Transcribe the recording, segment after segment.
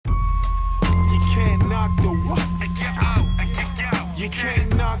knock the what? You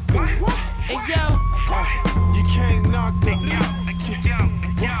can't knock the what? Hey, yo. You can't knock the You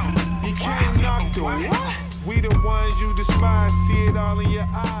can't knock the what? We the ones you despise, see it all in your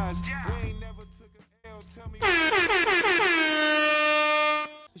eyes. We ain't never took an L, tell me.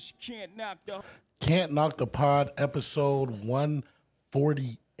 She can't knock the. Can't Knock the Pod, episode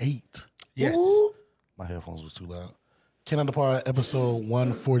 148. Yes. Woo. My headphones was too loud. Can't Knock the Pod, episode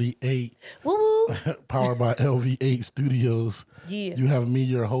 148. Woo. Powered by LV8 Studios. Yeah. You have me,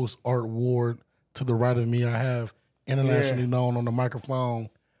 your host, Art Ward. To the right of me, I have internationally known on the microphone,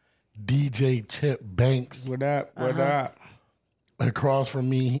 DJ Chip Banks. What up? What up? Across from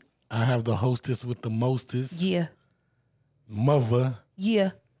me, I have the hostess with the mostest, Yeah. Mother,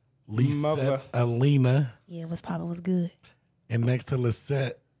 Yeah. Lisette Mother. Alina. Yeah, what's poppin'? What's good? And next to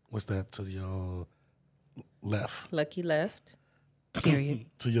Lisette, what's that to your left? Lucky left. Period.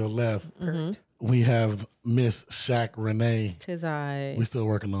 To your left, we have Miss Shaq Renee. Tis I. We still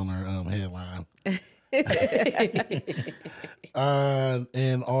working on our headline.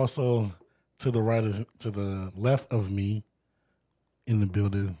 And also to the left of me in the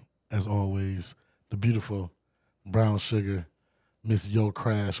building, as always, the beautiful brown sugar, Miss Yo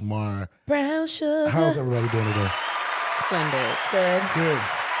Crash Mar. Brown sugar. How's everybody doing today? Splendid. Good. Good.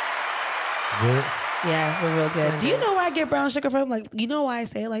 Good? Yeah, we're real good. Do you know where I get brown sugar from? Like, you know why I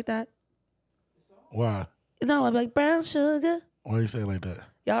say it like that? Why? No, I'm like, brown sugar. Why you say it like that?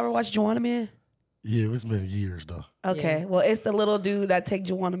 Y'all ever watch Juwanna Man? Yeah, it's been years though. Okay. Yeah. Well, it's the little dude that take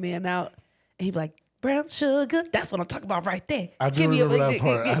Juwanna Man out. And he be like, brown sugar. That's what I'm talking about right there. I do remember that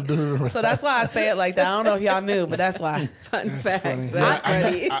part. I do remember. So that's why I say it like that. I don't know if y'all knew, but that's why. Fun fact. funny. That's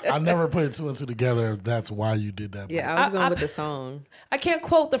funny. I never put two and two together. That's why you did that. Yeah, I was going with the song. I can't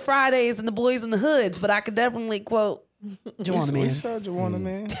quote the Fridays and the Boys in the Hoods, but I could definitely quote Juwanna We Man. saw Juwanna,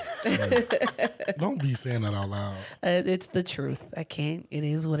 man. Don't be saying that out loud. It's the truth. I can't. It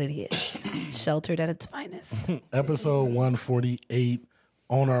is what it is. Sheltered at its finest. Episode 148,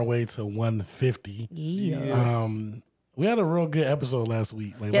 on our way to 150. Yeah. We had a real good episode last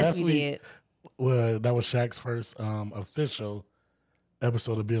week. Like Yes, last we week, did. Well, that was Shaq's first official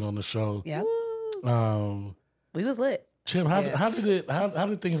episode of being on the show. Yep. We was lit. Chip, how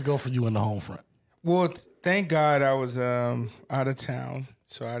did things go for you in the home front? Well, thank God I was out of town,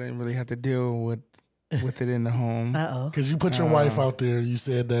 so I didn't really have to deal with it in the home. Uh-oh. Because you put your wife out there. You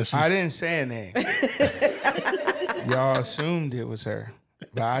said that she. I didn't say a name. Y'all assumed it was her,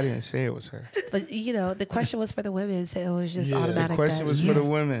 but I didn't say it was her. But, you know, the question was for the women, so it was just Yeah, the automatic. The question that- was for the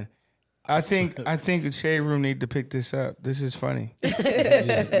women. I think the Shade Room need to pick this up. This is funny. Yeah,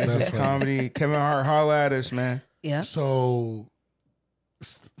 This that's is funny. comedy. Kevin Hart, holla at us, man. Yeah. So,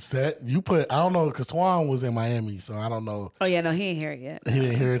 set you put. I don't know because Twan was in Miami, so I don't know. Oh, yeah, no, he ain't hear it yet. He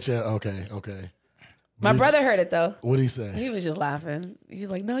didn't hear it yet. Okay. My brother heard it, though. What'd he say? He was just laughing. He was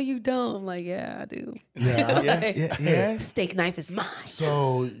like, no, you don't. I'm like, yeah, I do. Yeah. Yeah. Steak knife is mine.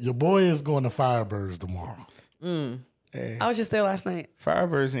 So your boy is going to Firebirds tomorrow. Hey, I was just there last night.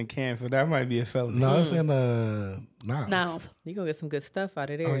 Firebirds in Canfield. That might be a felony. No, it's in Niles. Niles. You going to get some good stuff out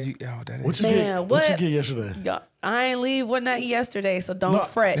of there. Oh, that is. What you Man, get? What you what? get yesterday? Y'all, I ain't leave one night yesterday, so don't No.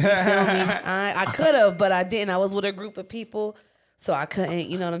 fret. You feel me? I could have, but I didn't. I was with a group of people, so I couldn't.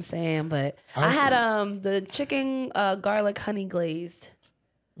 You know what I'm saying? But I had the chicken garlic honey glazed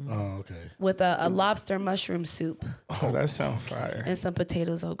Oh, okay. with a lobster mushroom soup Oh, that sounds fire. and some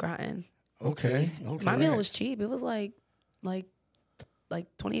potatoes au gratin. Okay. My meal was cheap. It was like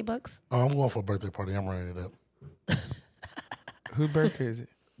 $28. Oh, I'm going for a birthday party. I'm running it up. Whose birthday is it?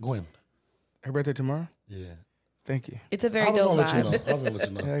 Gwen. Her birthday tomorrow? Yeah. Thank you. It's a I very was dope gonna let you know. vibe. I was gonna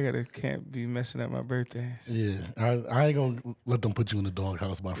let you know. Can't be messing up my birthdays. Yeah. I ain't gonna let them put you in the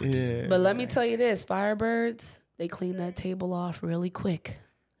doghouse by forgetting. Yeah. But let me tell you this, Firebirds, they clean that table off really quick.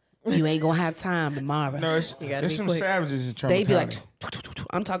 You ain't gonna have time tomorrow. No, gotta there's be some quick. savages in Trumbull They be like, County.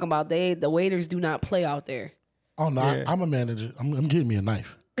 I'm talking about the waiters do not play out there. Oh no, Yeah. I'm a manager. I'm getting me a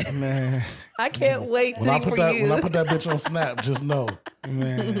knife. Man, I can't wait When I for put that you. when I put that bitch on Snap, just know.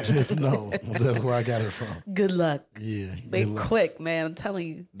 man, Just know. That's where I got it from. Good luck. Yeah. They good luck. quick, man. I'm telling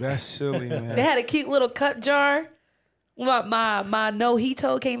you. that's silly, man. They had a cute little cut jar. My no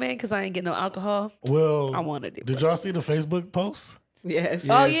hito came in because I ain't get no alcohol. Well, I wanted it. did y'all see the Facebook post? Yes.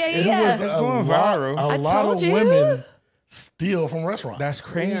 Oh, yeah, It yeah. was It's a going lot- viral. A I lot told of you. women steal from restaurants. That's Yeah,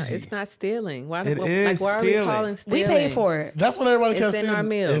 crazy. it's not stealing. Why, It like, is why are stealing. we calling stealing? We paid for it. That's what everybody It's kept in saying. our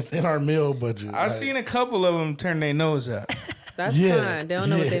meal. It's in our meal budget. I've seen a couple of them turn their nose up. That's Yeah, fine. They don't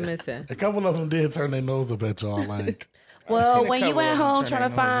know what yeah. they're missing. A couple of them did turn their nose up at y'all. Like, Well, seen a when you couple at of them home turn trying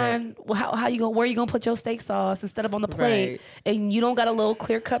to their nose find how you where you gonna put your steak sauce instead of on the plate, Right. and you don't got a little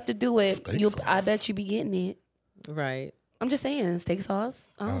clear cup to do it, Steak I sauce. bet you be getting it. Right. I'm just saying, steak sauce.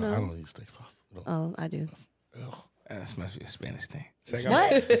 I don't know. I don't eat steak sauce. No. Oh, I do. Ugh. That must be a Spanish thing. It's like,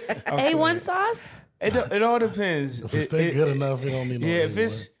 What? I'm A1 feeling sauce? it all depends. If it's steak good enough, it don't need no. Yeah, if A1.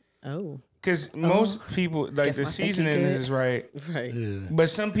 it's Oh. because most people like Guess the my steak seasoning good. is right, Right. Yeah. but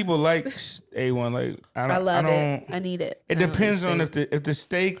some people like A1. Like I love don't. it. I need it. It I don't depends eat on steak. if the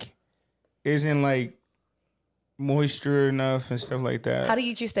steak isn't like moisture enough and stuff like that. How do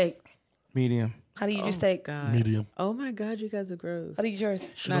you eat your steak? Medium. How do you eat your steak? God. Medium. Oh my God, you guys are gross. How do you eat yours?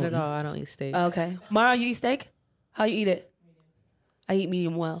 Not at all. I don't eat steak. Okay. Mara, you eat steak? How you eat it? I eat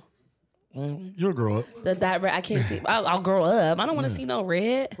medium well. You'll grow up. That red, I can't see. I'll grow up. I don't want to see no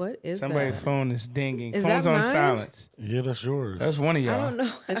red. What is Somebody's that? phone is dinging. Is Phone's that on mine? silence. Yeah, that's yours. That's one of I y'all. don't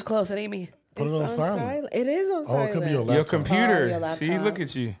know. It's close. It ain't me. Put it It's on silent. It is on Oh, silent. it could be your Your laptop. computer. your See, laptop. look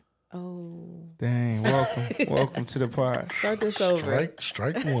at you. Oh. Dang, welcome. Welcome to the pod. Start this over.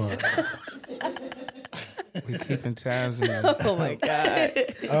 Strike one. We keeping tabs on you. Oh my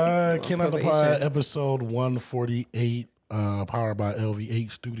God. Ken on the Pod, Probation. episode 148, powered by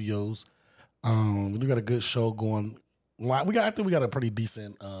LVH Studios. We got a good show going. I think we got a pretty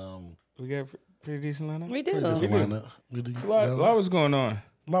decent We got a pretty decent lineup. We do. decent lineup. We do. A lot was going on.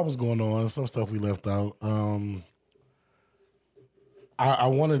 A lot was going on. Some stuff we left out. I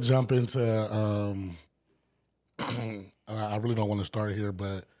want to jump into. I really don't want to start here,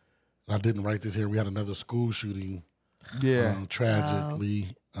 but I didn't write this here. We had another school shooting. Yeah.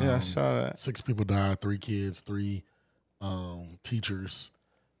 Tragically. Yeah, I saw that. 6 people died. 3 kids. 3 teachers.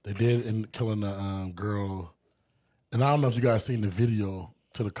 They did in killing the girl. And I don't know if you guys seen the video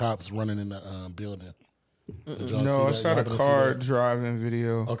to the cops running in the building. Did y'all No, I see that? saw Y'all the happen to see car that? driving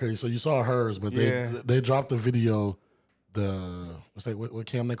video. Okay, so you saw hers, but Yeah. they dropped the video. What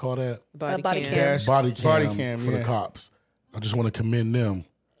cam they call that? Body cam. Dash- Body cam for yeah. the cops. I just want to commend them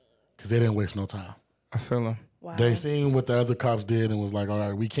because they didn't waste no time. I feel him. Wow. They seen what the other cops did and was like, all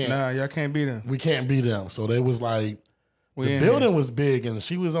right, we can't Nah, y'all can't beat him. beat them. So they was like, We the in building here. was big and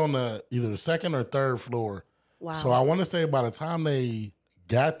she was on either the second or third floor. Wow. So I want to say by the time they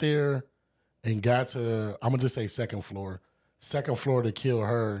got there and got to, I'm gonna just say second floor to kill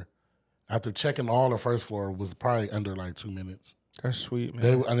her, after checking all the first floor was probably under like 2 minutes. That's sweet,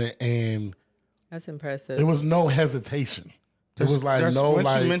 man. And That's impressive. it was no hesitation. It was like That's no once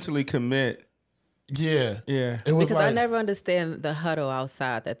like you mentally commit. yeah. Yeah. It was because like I never understand the huddle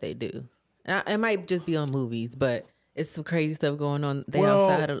outside that they do. And it might just be on movies, but it's some crazy stuff going on. They Well,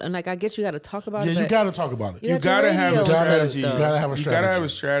 outside, and like I get you got to talk about yeah, it. you but got to talk about it. You You got your gotta have a radio stuff, strategy. though. You gotta have a You gotta have a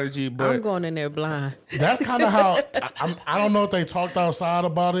strategy. strategy, but I'm going in there blind. That's kind of how I don't know if they talked outside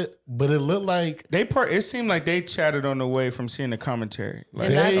about it, but it looked like it seemed like they chatted on the way from seeing the commentary. Like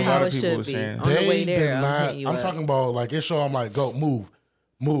And that's a lot how of it people should were be. saying. On the way they there, did I'm not. hitting you I'm up. talking about like it show. I'm like, go,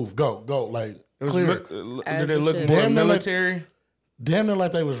 move, go, like It was clear. As did it it look should. more Damn near like- military? Damn near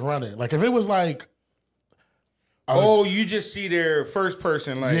like they was running. Like if it was like, Oh, you just see their first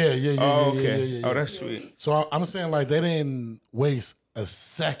person, like Yeah. Oh, yeah, okay. yeah. Oh, that's sweet. So I'm saying like they didn't waste a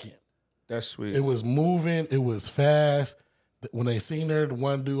second. That's sweet. It was moving. It was fast. When they seen her, the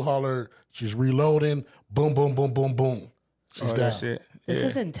one dude hollered, she's reloading. Boom, boom, boom, boom, boom. She's down. That's it. This Yeah.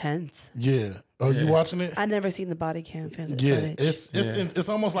 is intense. Yeah. Oh, you watching it? I never seen the body cam footage. Yeah. It's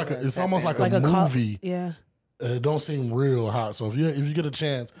almost like a like a movie. Yeah. It don't seem real hot. So if you get a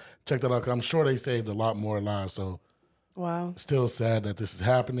chance, check that out. 'Cause I'm sure they saved a lot more lives. So Wow. still sad that this is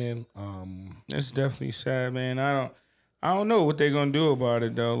happening. It's definitely sad, man. I don't know what they're gonna do about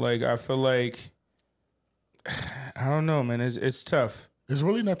it though. Like I feel like I don't know, man. It's tough. There's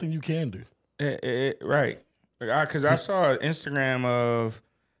really nothing you can do. Right. Because I saw an Instagram of,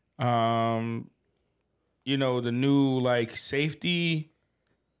 the new like safety,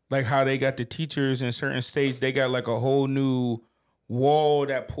 like how they got the teachers in certain states. They got like a whole new wall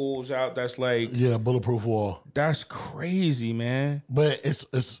that pulls out. That's like Yeah, bulletproof wall. that's crazy, man. But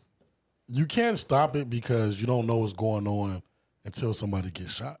it's you can't stop it because you don't know what's going on until somebody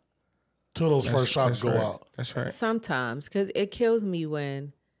gets shot. Till those first shots That's go right. out. That's right. Sometimes, because it kills me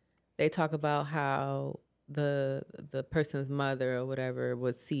when they talk about how the person's mother or whatever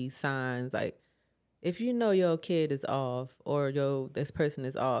would see signs like, if you know your kid is off or this person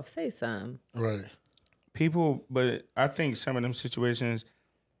is off, say something. Right. People, but I think some of them situations,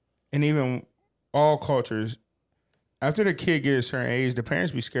 and even all cultures, after the kid gets a certain age, the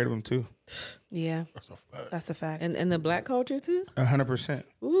parents be scared of them too. Yeah. That's a fact. That's a fact. And the black culture too? 100%.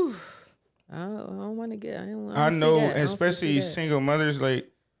 Ooh. I don't want to get. I know, see that. I don't especially foresee that. single mothers. Like,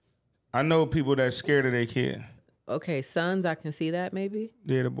 I know people that's scared of their kid. okay, sons, I can see that maybe.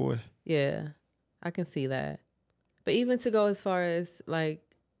 Yeah, the boy. Yeah, I can see that. But even to go as far as like,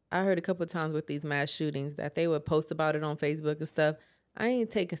 I heard a couple of times with these mass shootings that they would post about it on Facebook and stuff. I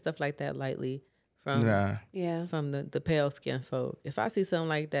ain't taking stuff like that lightly from the pale skin folk. If I see something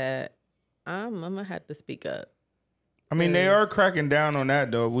like that, I'm gonna have to speak up. I mean, they are cracking down on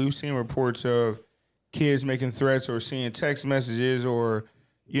that though. We've seen reports of kids making threats or seeing text messages or,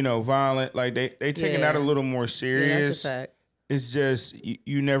 violent. Like they taking that a little more serious. Yeah, that's a fact. It's just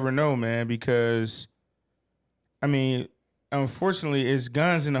you never know, man, because I mean, unfortunately, it's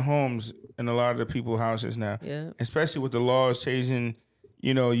guns in the homes in a lot of the people's houses now. Yeah. Especially with the laws changing,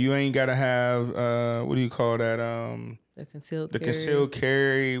 you ain't gotta have what do you call that? The concealed carry. Concealed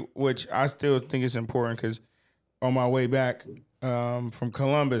carry, which I still think is important because on my way back from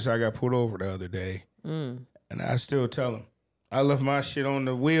Columbus, I got pulled over the other day. And I still tell him, I left my shit on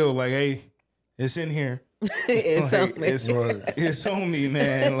the wheel like, hey, it's in here. It's on me,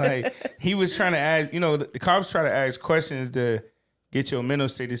 man. Like, he was trying to ask, the cops try to ask questions to get your mental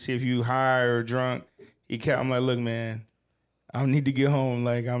state to see if you high or drunk. I'm like, look, man, I need to get home.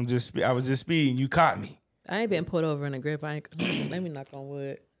 Like, I was just speeding. You caught me. I ain't been pulled over in a grip. Let me knock on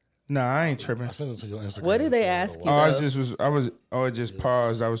wood. Nah, I ain't tripping. I sent it to your Instagram. What did they ask you? It just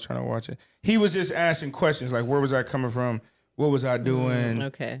paused. I was trying to watch it. He was just asking questions like, where was I coming from? What was I doing?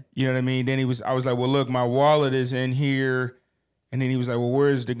 Okay. You know what I mean? Then I was like, well, look, my wallet is in here. And then he was like, well,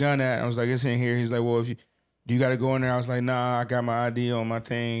 where's the gun at? I was like, it's in here. He's like, well, do you got to go in there? I was like, nah, I got my ID on my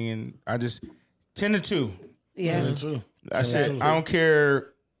thing. And I just, 10 to 2. Yeah. 10 to 2. I said, I don't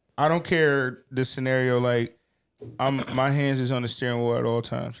care the scenario. Like, my hands is on the steering wheel at all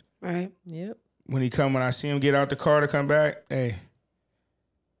times. Right. Yep. When I see him get out the car to come back, hey.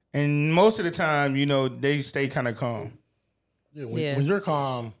 And most of the time, they stay kind of calm. Yeah, when you're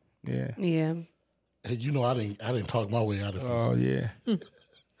calm. Yeah. Yeah. Hey, I didn't talk my way out of some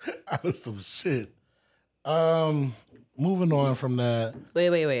out of some shit. Moving on from that.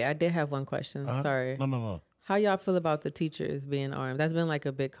 Wait. I did have one question. Sorry. No. How y'all feel about the teachers being armed? That's been like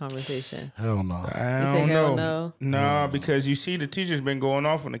a big conversation. Hell no. I don't know. No, because you see the teacher's been going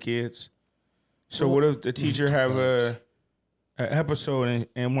off on the kids. So what if the teacher have an episode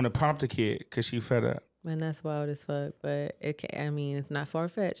and want to pop the kid because she fed up? Man, that's wild as fuck. But it's not far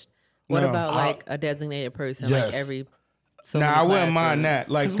fetched. What about like a designated person? Yes. Like every. I wouldn't mind that.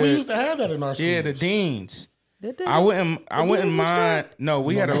 Like we used to have that in our schools. Yeah, the deans. Did they? I wouldn't mind. No,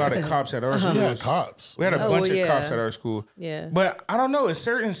 we had a lot of cops at our school. We had cops. We had a bunch of cops at our school. Yeah. But I don't know. In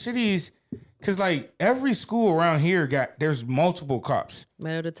certain cities, because like every school around here there's multiple cops.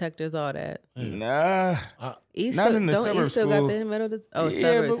 Metal detectors, all that. Nah. East not in the don't suburb East still school. got the metal detectors? Oh, Yeah,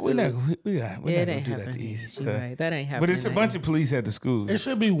 suburb but school. we're not it gonna ain't do that to happening. East. You're right. That ain't happening. But it's a bunch of police at the schools. It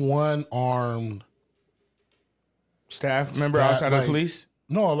should be one armed Staff member outside of police?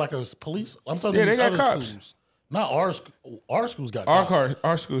 No, like a police. I'm talking Yeah, these they got other cops. schools. Not our schools got cops.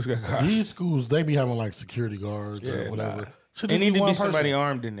 Our schools got cops. These schools, they be having like security guards or whatever. It need to be somebody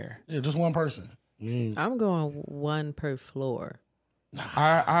armed in there. Yeah, just one person. I'm going one per floor. You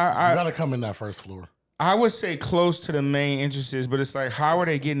gotta come in that first floor. I would say close to the main entrances, but it's like, how are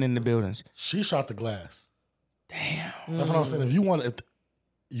they getting in the buildings? She shot the glass. Damn. That's what I'm saying. If you want it,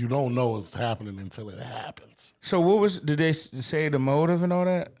 you don't know what's happening until it happens. So did they say the motive and all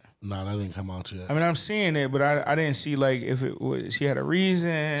that? No, that didn't come out yet. I mean, I'm seeing it, but I didn't see like if it was, she had a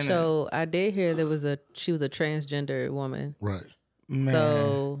reason. So I did hear she was a transgender woman. Right. Man.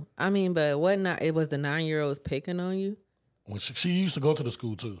 So I mean, but it was the 9-year-olds picking on you. When she used to go to the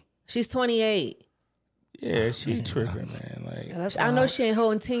school too. She's 28. Yeah, she tripping, man. Like I know she ain't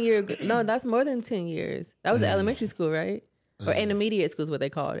holding 10-year. No, that's more than 10 years. That was elementary school, right? Or intermediate school is what they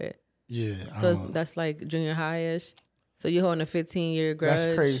called it. Yeah. So that's like junior high-ish. So you're holding a 15-year grudge.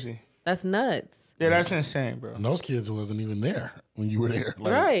 That's crazy. That's nuts. Yeah, that's insane, bro. And those kids wasn't even there when you were there.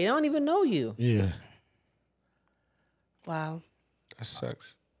 Like, Right. They don't even know you. Yeah. Wow. That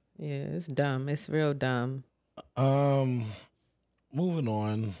sucks. Yeah, it's dumb. It's real dumb. Moving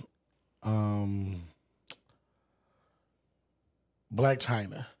on. Blac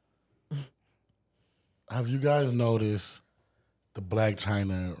Chyna. Have you guys noticed the Blac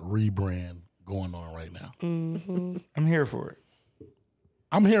Chyna rebrand going on right now? Mm-hmm. I'm here for it.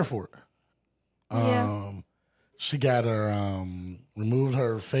 I'm here for it. Yeah. She got her removed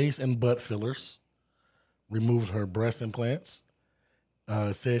her face and butt fillers, removed her breast implants.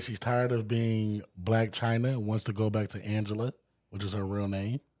 Said she's tired of being Blac Chyna, wants to go back to Angela, which is her real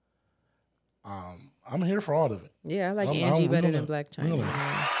name. I'm here for all of it. Yeah, I like Angie better than Blac Chyna. Really.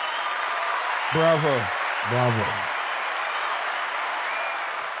 Bravo.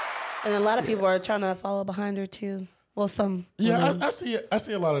 And a lot of people are trying to follow behind her too. Well, some. Yeah, I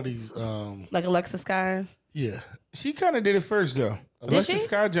see a lot of these. Like Alexa Sky. Yeah, She kind of did it first though. Did Alexa she?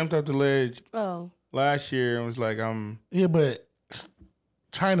 Sky jumped off the ledge Oh. last year and was like, yeah, but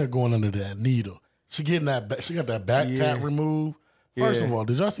China going under that needle. She getting that. She got that back tat removed. First of all,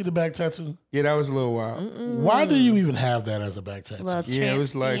 did y'all see the back tattoo? Yeah, that was a little wild. Why do you even have that as a back tattoo? Yeah, it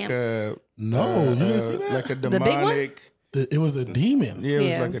was like no, you didn't see that. like a big one? demonic. It was a demon. Yeah, it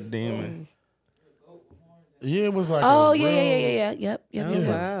was like a demon. Yeah, it was like. Oh, a yeah. real- Yep. Oh,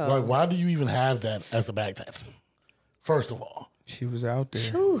 wow. Like, why do you even have that as a back tattoo? First of all, She was out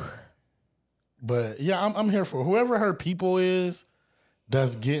there. Whew. but yeah, I'm here for whoever her people is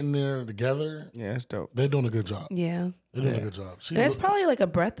that's getting there together. Yeah, that's dope. They're doing a good job. Yeah. They're doing a good job. And it's probably like a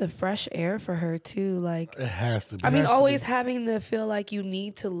breath of fresh air for her too. Like, It has to be. I mean, It has to always be. having to feel like you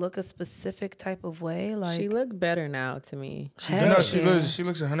need to look a specific type of way. Like, She looked better now to me. heck No, yeah. she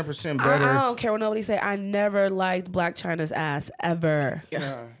looks 100% I better. don't care what nobody say. I never liked Blac Chyna's ass ever. Nah.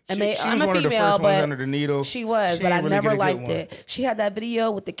 And She I'm was a one of the female, first ones but under the needle. She was, She but I ain't really never get a good liked one. it. She had that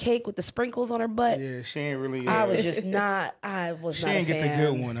video with the cake with the sprinkles on her butt. Yeah, she ain't really. I was just not. I was She not ain't a get the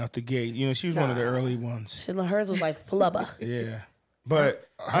fan. good one out the gate. You know, she was one of the early ones. Hers was like flubber. Yeah, but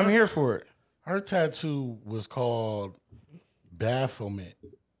I'm here for it. Her tattoo was called Baphomet.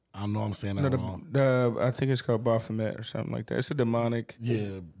 I know I'm saying that No, wrong. I think it's called Baphomet or something like that. It's a demonic.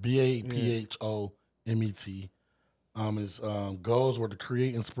 Yeah, Baphomet. His goals were to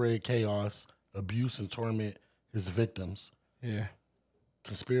create and spread chaos, abuse, and torment his victims. Yeah,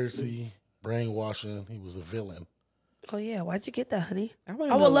 Conspiracy, brainwashing. He was a villain. Oh yeah, why'd you get that, honey? I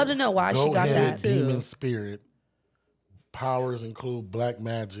I would love to know why she got Goat-headed that. demon spirit. Powers include black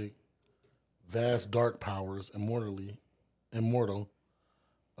magic, vast dark powers, immortal.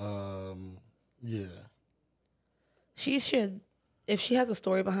 Yeah. She should. If she has a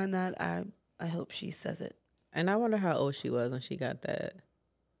story behind that, I hope she says it. And I wonder how old she was when she got that.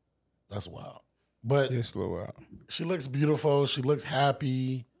 That's wild. But it's a little wild. she looks beautiful. She looks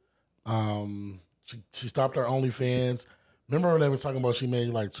happy. She stopped her OnlyFans. Remember when they was talking about she made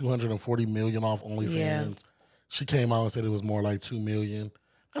like $240 million off OnlyFans? Yeah. She came out and said it was more like $2 million.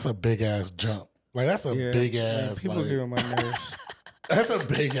 That's a big ass jump. Like that's a big ass. People like, get on my nerves. that's a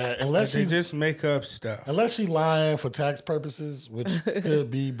big ass. Unless They she just make up stuff. unless she lying for tax purposes, which could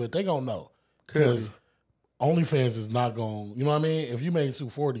be, but they gonna know because OnlyFans is not gonna. You know what I mean? If you made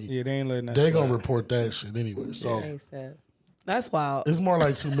 $240, Yeah, they ain't letting that. they gonna slide. report that shit anyway. So. ASAP. That's wild. It's more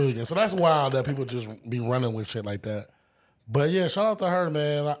like $2 million. So that's wild that people just be running with shit like that. But yeah, shout out to her,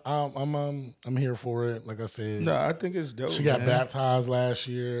 man. I'm here for it. Like I said, No, I think it's dope. she got man. baptized last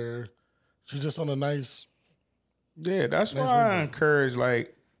year. She's just on a nice. Yeah, that's why Nice I review. encourage.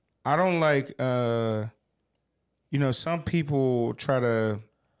 Like, I don't like. Some people try to.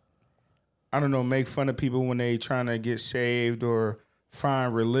 I don't know, make fun of people when they trying to get saved or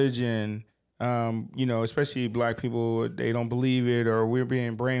find religion. Especially black people, they don't believe it or we're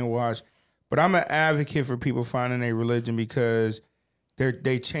being brainwashed. But I'm an advocate for people finding a religion because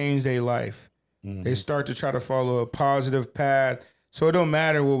they change their life. Mm-hmm. They start to try to follow a positive path. So it don't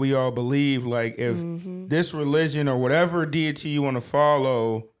matter what we all believe. Like if this religion or whatever deity you want to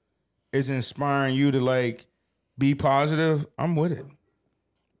follow is inspiring you to like be positive, I'm with it.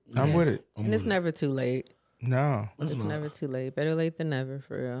 I'm with it. And it's never too late. No. It's never too late. Better late than never,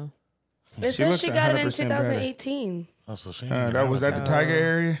 for real. It She says looks she got it in 100% better. 2018. That's a shame. That was at the Tiger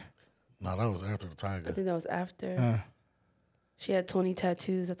area. No, that was after the I Tiger. think that was after. She had 20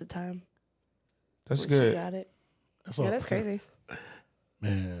 tattoos at the time. That's when good. She got it. That's all. Yeah, that's crazy.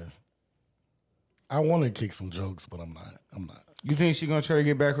 Man, I want to kick some jokes, but I'm not. You think she gonna try to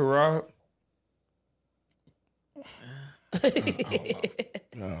get back with Rob?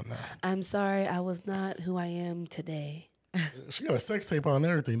 No. I'm sorry, I was not who I am today. She got a sex tape on and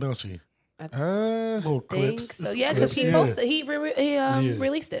everything, don't she? Little Think clips. so. Yeah, because he Clips, posted. He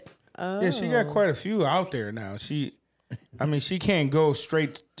released it. Yeah, she got quite a few out there now. She can't go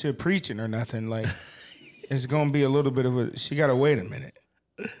straight to preaching or nothing. Like, it's gonna be a little bit of a. She gotta wait a minute.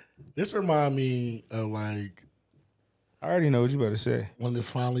 This remind me of like I already know what you about to say. when it's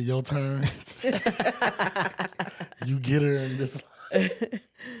finally your turn. You get her and this.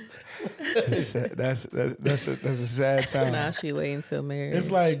 That's a sad time. Now she waiting till marriage.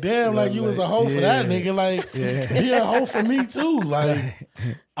 It's like, damn, like you was a hoe for that nigga. Like, be a hoe for me too. Like,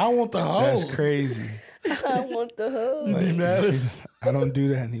 I want the hoe. That's crazy. I want the hoe. You be mad as- I don't do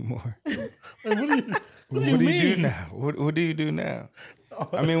that anymore. Like, what do you What do mean? you do now? What do you do now?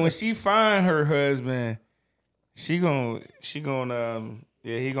 I mean, when she find her husband, he gonna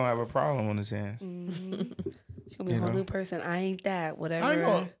have a problem on his hands. She's gonna be a whole new person. I ain't that. Whatever. I ain't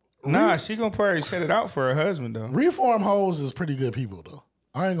gonna. Nah, she gonna probably set it out for her husband though. Reform hoes is pretty good people though.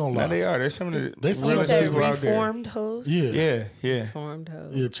 I ain't gonna lie. Nah, they are. There's some of the They some of realest the people out there. Reformed hoes. Yeah. Yeah. Formed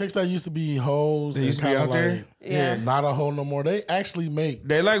hoes. Yeah, chicks that used to be hoes They and used to be kind of out there. like Yeah. not a hoe no more. They actually make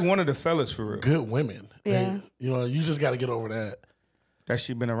They like one of the fellas for real. good women. Yeah. You just got to get over that. That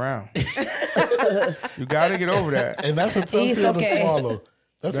she been around. You gotta get over that. And that's a tough It's pill to okay. swallow.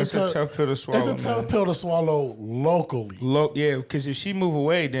 That's a tough pill to swallow. That's a tough man. pill to swallow locally. Yeah, because if she move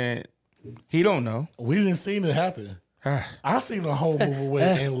away, then he don't know. We didn't seen it happen. I seen a hoe move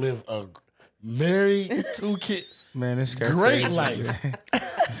away and live a married 2 kid. Man, this guy Great crazy, life. man.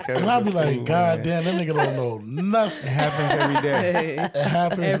 This guy And is I'd a be like, fool, God man. damn, that nigga don't know nothing. It happens every day. It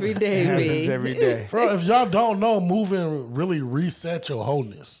happens Every day, It happens me. every day. Bro, if y'all don't know, moving really reset your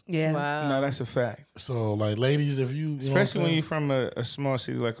wholeness. Yeah. Wow. No, that's a fact. So, like, ladies, if you, Especially when you you're from a small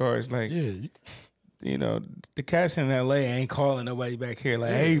city like ours, like, yeah, you know, the cats in LA ain't calling nobody back here.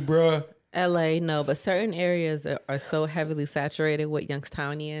 Like, hey, bro. LA, no, but certain areas are so heavily saturated with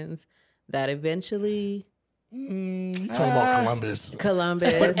Youngstownians that eventually you talking about Columbus.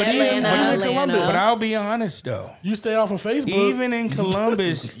 Columbus, But even Atlanta, Columbus- But Atlanta. I'll be honest though. You stay off of Facebook. Even in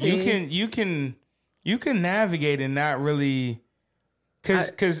Columbus, See? you can navigate and not really,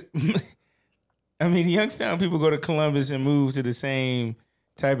 because I mean, Youngstown people go to Columbus and move to the same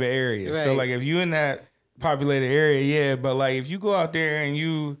type of area. So Right. like if you in that populated area, yeah, but like if you go out there and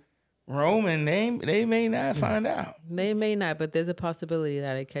you roaming, they may not find out. They may not, but there's a possibility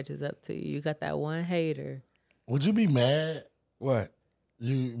that it catches up to you. You got that one hater. Would you be mad? What?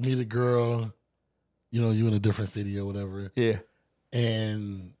 You meet a girl, you in a different city or whatever, Yeah.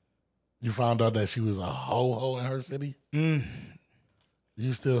 and you found out that she was a ho-ho in her city?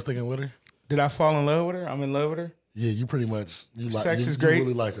 You still sticking with her? Did I fall in love with her? I'm in love with her. Yeah, you pretty much. Sex you, is great. You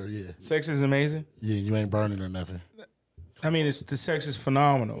really like her, yeah. Sex is amazing. Yeah, you ain't burning or nothing. I mean, the sex is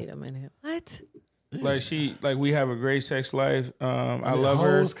phenomenal. Wait a minute. What? Like we have a great sex life. I mean, love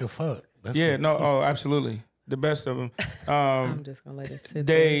her. hoes can fuck. That's Yeah, it. no, oh, absolutely, the best of them. I'm just gonna let it sit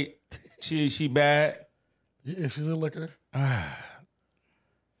there. She bad. Yeah, she's a liquor.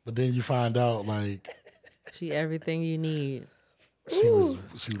 But then you find out like She everything you need. she was.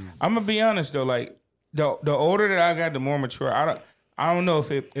 I'm gonna be honest though, like the older that I got, the more mature. I don't know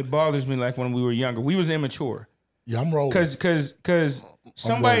if it bothers me like when we were younger. We was immature Yeah, I'm rolling. because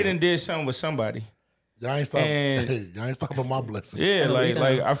somebody rolling. done did something with somebody. Y'all ain't stopping. and- Y'all ain't stopping my blessing. Yeah, No, we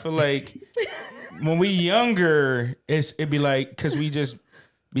like don't. I feel like when we younger, it'd be like because we just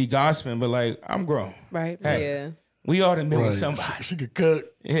be gossiping, but like I'm grown. Right. Hey, Yeah. we all done been Right. with somebody. She could cook.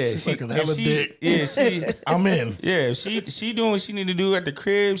 Yeah, she fucking if hella she- dick. Yeah, she. I'm in. Yeah, if she doing what she need to do at the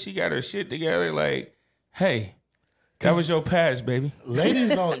crib. She got her shit together. Like, hey, that was your past, baby. Ladies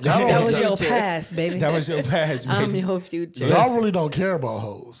don't. Y'all That don't. was your past, baby. That was your past, I'm baby. your future. Y'all really don't care about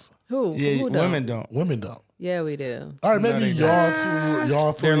hoes. Who? Yeah, Who don't? women don't. Women don't. Yeah, we do. All right, No, maybe they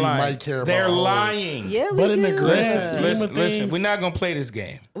y'all They're three lying. might care about They're hoes. lying. Yeah, we But do. in the grand Listen, scheme listen, of listen. things, We're not gonna play this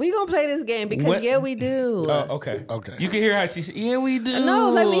game. We gonna play this game because What- yeah, we do. Oh, okay. Okay. You can hear how she said, "Yeah, we do." No,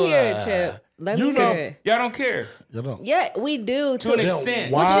 let me hear it, Chip. Let You me know- hear it. Y'all don't care. y'all don't. Yeah, we do. To an To-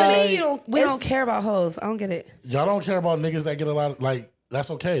 extent. What you Why? mean we don't care about hoes? I don't get it. Y'all don't care about niggas that get a lot of like. That's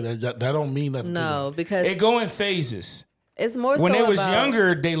okay. That don't mean nothing. No, to because It go in phases. it's more When so they was about,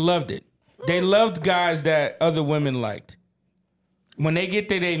 younger, they loved it. They loved guys that other women liked. When they get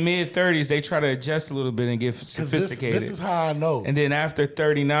to their mid-30s, they try to adjust a little bit and get them. 'Cause sophisticated. This is how I know. And then after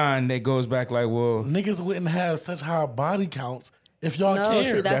 39, they goes back like, well, Niggas wouldn't have such high body counts if y'all No, cared.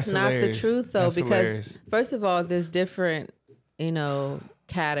 see, that's That's not hilarious. the truth though. That's because hilarious. first of all, there's different,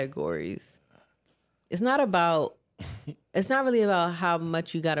 categories. It's not about. It's not really about how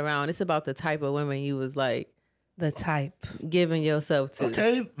much you got around. It's about the type of women you was like The type. giving yourself to.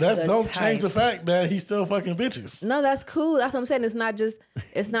 Okay, that's The don't type. change the fact that he's still fucking bitches. No, that's cool. That's what I'm saying.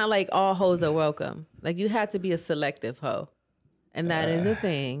 It's not like all hoes are welcome. Like you had to be a selective hoe. And that is a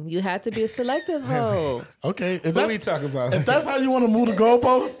thing. You had to be a selective hoe. Okay, if what we that's, talk about? if that's how you want to move the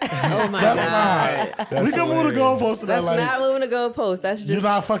goalposts, Oh my God. we can move the goalposts to that. That's Like not moving the goalpost. That's you're just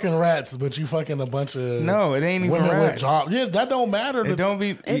not fucking rats, but you fucking a bunch of No, it ain't even women with rats. jobs. Yeah, that don't matter. It don't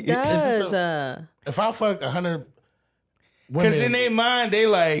be. it just does. If I fuck 100 Because women, in their mind, they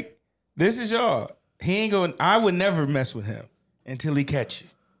like, this is y'all. He ain't going, I would never mess with him until he catch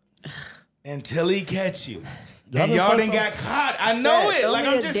you. Until he catch you. Y'all And done y'all fuck done some- got caught. I know Said, it. throw Like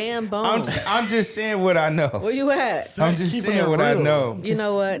me I'm a just, damn bone. I'm just saying what I know. Where you at? I'm just keeping saying it what I real. know. You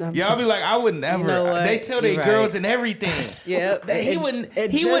know what? Y'all be like, I would never. know what? They tell You're their girls right. and everything. Yep. That he It- wouldn't. it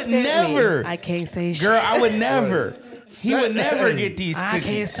He just would hit me. never. I can't say shit. Girl, I would never. He would never get these cookies. I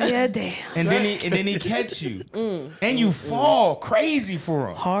can't see a damn. And then he catch you, and you fall crazy for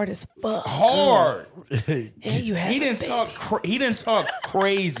him. Hard as fuck. Hard. And you have He didn't talk. He didn't talk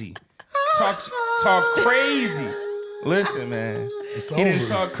crazy. Talk crazy. Listen, man. He didn't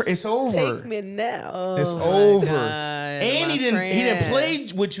talk. It's over. Take me now. It's over. God, And he didn't. friend. He didn't play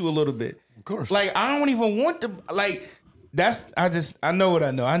with you a little bit. Of course. Like I don't even want to. Like that's. I know what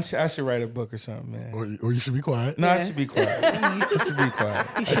I know. I should write a book or something, man. Or you should be quiet. No, I should be quiet. I should be quiet.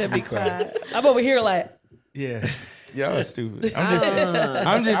 You should be quiet. I'm over here like, Yeah. Y'all are stupid.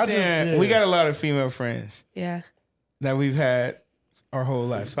 I'm just saying. We got a lot of female friends yeah. that we've had our whole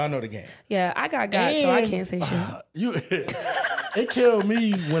life, so I know the game. Yeah, I got so I can't say shit. It killed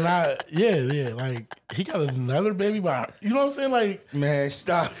me when like he got another baby by, you know what I'm saying? Like, Man,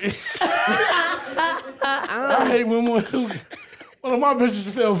 stop. I hate when one of my bitches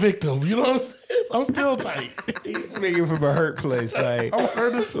fell victim, you know what I'm saying? I'm still tight. He's speaking from a hurt place. Like, I'm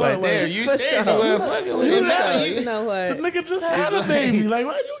hurt as fuck. like damn, you said you weren't fucking with him. Now You know The what? nigga just had a baby. Like,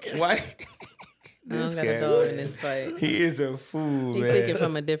 why you get Why? I This don't got a guy, dog in this fight. he is a fool, He's man. speaking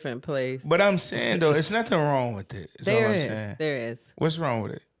from a different place. But I'm saying though, it's nothing wrong with it. That's all There I'm is. saying. There is. What's wrong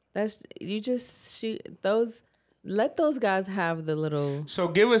with it? That's you just shoot those. Let those guys have the little. So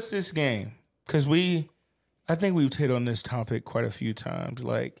give us this game, because I think we've hit on this topic quite a few times.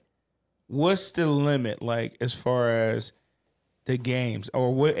 Like, what's the limit? Like, as far as the games,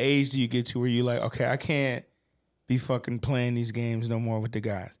 or what age do you get to where you like, okay, I can't be fucking playing these games no more with the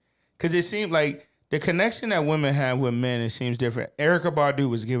guys? Because it seemed like the connection that women have with men, it seems different. Erykah Badu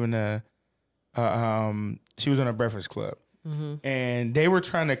was given she was on a Breakfast Club, and they were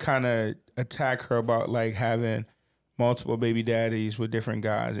trying to kind of attack her about like having multiple baby daddies with different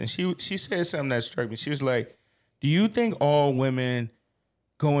guys, and she said something that struck me. She was like, "Do you think all women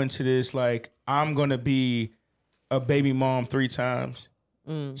go into this like I'm gonna be a baby mom 3 times?"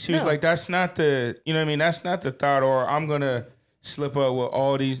 She was like, "That's not the, you know what I mean? That's not the thought, or I'm gonna slip up with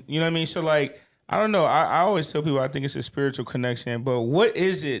all these, you know what I mean?" So like, I don't know. I always tell people I think it's a spiritual connection, but what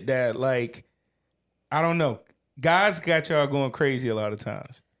is it that like, I don't know. Guys got y'all going crazy a lot of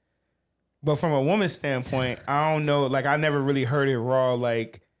times. But from a woman's standpoint, I don't know. Like, I never really heard it raw,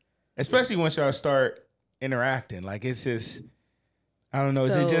 like, especially once y'all start interacting. Like, it's just, I don't know.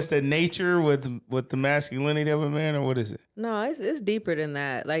 Is it So- just a nature with the masculinity of a man, or what is it? No, it's deeper than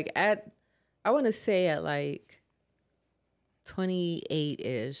that. Like I want to say at like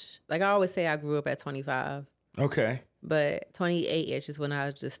 28-ish. Like I always say I grew up at 25, Okay. but 28-ish is when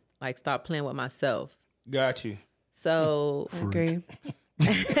I just like stopped playing with myself. Got you. So Agree.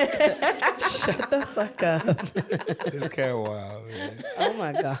 Shut the fuck up. This cat wild, man. Oh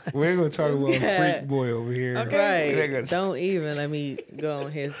my God. We're going to talk about Yeah. Freak Boy over here. right, We're gonna- don't even let me go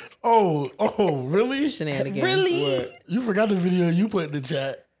on his Oh, really? shenanigans. Really? What? You forgot the video you put in the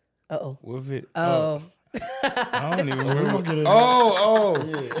chat. Uh-oh. What it? Oh. I don't even We're remember. gonna get into Oh.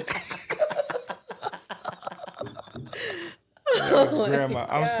 Yeah. That was grandma.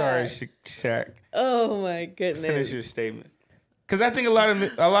 I'm sorry, Shaq. Oh my goodness. Finish your statement. Because I think a lot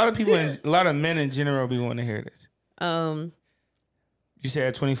of people, a lot of men in general, be wanting to hear this. You said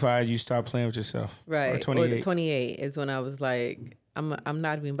at 25 you stopped playing with yourself, Right. Or 28. 28 is when I was like, I'm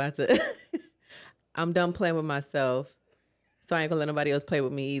not even about to. I'm done playing with myself, so I ain't gonna let nobody else play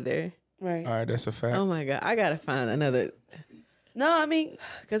with me either. Right. All right, that's a fact. Oh my God, I gotta find another. No, I mean,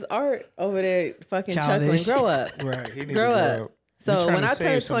 Cause Art over there fucking Childish. chuckling. Grow up. Right, he needs Grow to up. grow up. So You're trying when to I save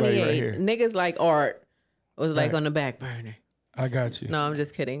turned somebody 28, right here. niggas like Art was like Right. on the back burner. I got you. No, I'm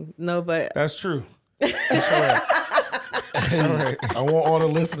just kidding. No, but That's true. That's all right. That's all right. I want all the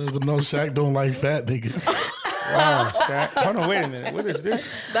listeners to know Shaq don't like fat niggas. Wow, Shaq. Hold on, wait a minute. What is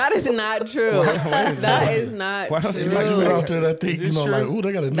this? that is not true. That is not Why don't you true. like People fat? out there that think, Is you this know, true? like, ooh,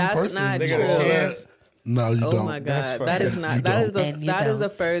 they got a new That's person. not They got a true. chance. No, you Oh don't. my That's God, fucked that is up. not. You That is don't. the Then you that is the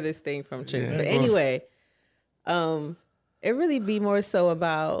don't. furthest thing from true. Yeah. But anyway, it really be more so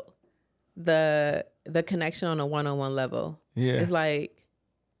about the connection on a one-on-one level. Yeah. It's like,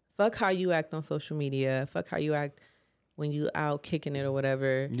 fuck how you act on social media. Fuck how you act when you out kicking it or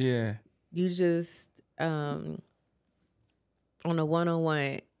whatever. Yeah. You just on a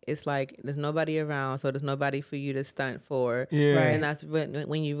one-on-one, it's like there's nobody around, so there's nobody for you to stunt for. Yeah. Right. And that's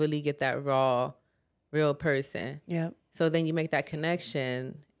when you really get that raw, real person. yep. So then you make that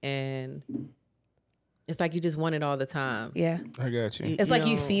connection, and it's like you just want it all the time. Yeah. I got you. It's like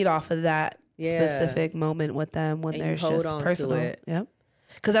you know, feed off of that Yeah. specific moment with them when And you there's hold just on to personal. it. Yep.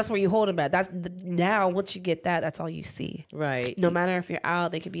 Because that's where you hold them at. Now, once you get that, that's all you see. Right. No matter if you're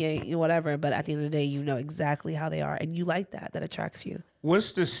out, they could be whatever. But at the end of the day, you know exactly how they are. And you like that. That attracts you.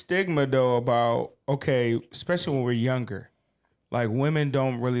 What's the stigma, though, about, okay, especially when we're younger, like women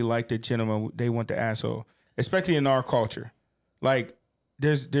don't really like the gentleman. They want the asshole, especially in our culture. Like,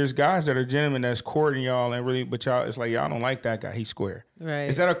 there's guys that are gentlemen that's courting y'all and really, but y'all, it's like, y'all don't like that guy. He's square. Right.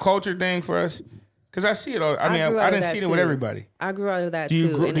 Is that a culture thing for us? Because I see it all. I mean, I didn't see it with everybody. I grew out of that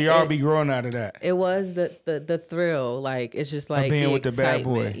too. Do y'all be growing out of that? It was the thrill. Like, it's just like being the with the bad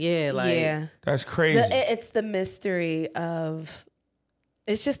excitement. boy. Yeah, like yeah. That's crazy. It's the mystery of.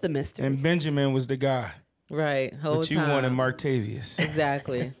 It's just the mystery. And Benjamin was the guy. right. Whole But you time. wanted Martavius.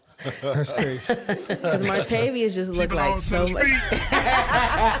 Exactly. That's crazy. Because Martavius just looked like so much.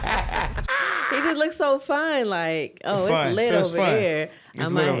 He just looks so fun. Like, oh, Fun. it's lit So it's over fun. there.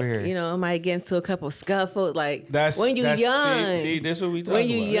 It's lit over here. You know, I might get into a couple scuffles. Like, That's when you young. See, this is what we talking When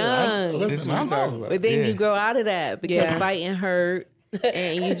you about. young. This is what we talking about. But then Yeah. you grow out of that because Yeah. fighting hurt.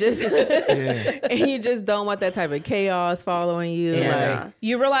 And you just Yeah. and you just don't want that type of chaos following you. Yeah. Like,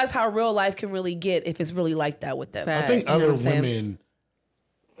 You realize how real life can really get if it's really like that with them. Fact. I think You know other what I'm saying? women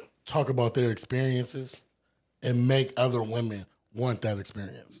talk about their experiences and make other women want that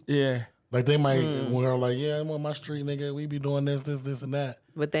experience. Yeah. Like they might, when they're like, yeah, I'm on my street, nigga. We be doing this, and that.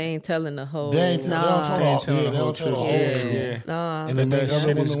 but they ain't telling the whole. They ain't tell, Nah. they don't tell They the ain't whole, telling the whole truth. truth. Yeah. Nah. And they make That other shit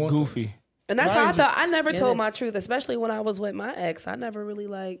women is want goofy. And that's Right, how I just- felt. I never Yeah, told they- my truth, especially when I was with my ex. I never really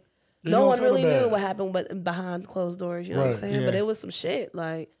like. You No don't one tell the really knew bad. what happened, but behind closed doors. You know what I'm Right. saying? But Yeah. it was some shit.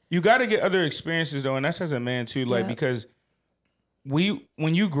 Like, You got to get other experiences though, and that's as a man too. Like Yeah. because when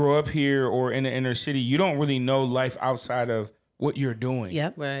you grow up here or in the inner city, you don't really know life outside of what you're doing.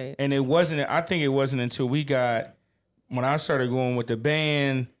 yep. Right. And it wasn't. I think it wasn't until when I started going with the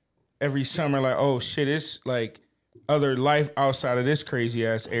band every summer. Like, oh shit, it's like other life outside of this crazy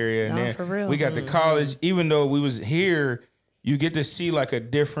ass area. And Nah, then for real. we got to college. Even though we was here, you get to see like a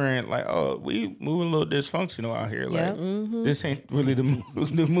different, like, oh, we moving a little dysfunctional out here. Like, Yep. this ain't really the move.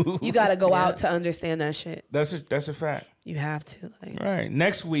 The move. You got to go out to understand that shit. That's a fact. You have to. Like, Right.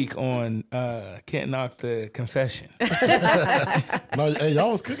 Next week on Can't Knock the Confession. No, hey,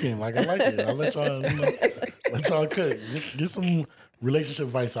 y'all was cooking. Like I like it. I'll let y'all, let y'all cook. Get some relationship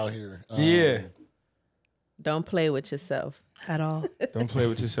advice out here. Yeah. Don't play with yourself, at all. Don't play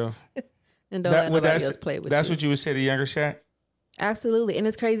with yourself. and don't let nobody else play with That's you. what you would say to younger Shaq? Absolutely. And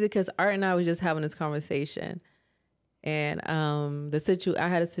it's crazy because Art and I was just having this conversation. And I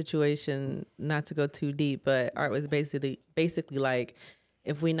had a situation, not to go too deep, but Art was basically like,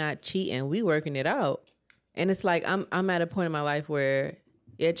 if we not cheating, we working it out. And it's like I'm at a point in my life where,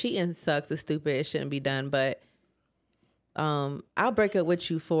 yeah, cheating sucks, it's stupid, it shouldn't be done, but I'll break up with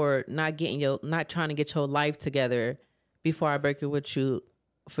you for not trying to get your life together before I break up with you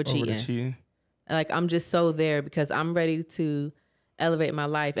for Over the cheating. cheating. Like, I'm just so there because I'm ready to elevate my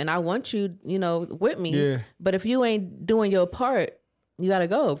life. And I want you, with me. Yeah. But if you ain't doing your part, you got to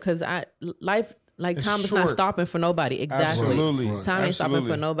go. Because life, like, It's time is not short. stopping for nobody. Exactly. Absolutely. Right. Time ain't stopping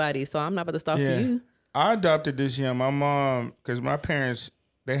Absolutely. for nobody. So I'm not about to stop Yeah. for you. I adopted this young. My mom, because my parents,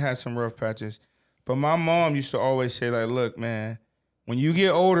 they had some rough patches. But my mom used to always say, like, look, man, when you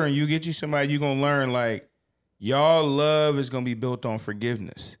get older and you get you somebody, you're going to learn, like, y'all love is going to be built on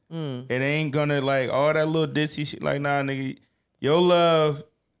forgiveness. It ain't going to, like, all that little ditzy shit. Like, nah, nigga, your love,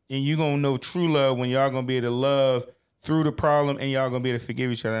 and you going to know true love when y'all going to be able to love through the problem and y'all going to be able to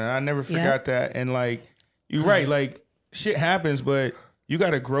forgive each other. And I never forgot that. And, like, you're right. Like, shit happens, but you got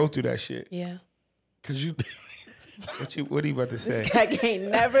to grow through that shit. Yeah. Cause you, What are you about to say? I can't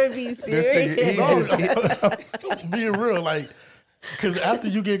never be This nigga, serious. he just, being real, like, cause after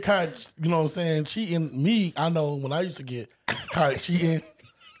you get caught, you know what I'm saying, cheating, me, I know when I used to get caught cheating,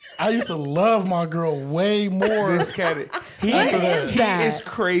 I used to love my girl way more. this cat, he that? is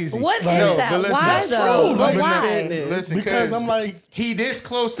crazy. What is No, that? but listen, Why that's though? true. But Like, why? Listen, Because I'm like, he this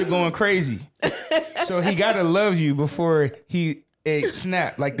close to going crazy, so he gotta love you before he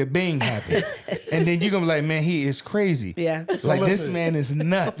snap, like the bing happened, and then you gonna be like, man, he is crazy. Yeah. Like this listen, man is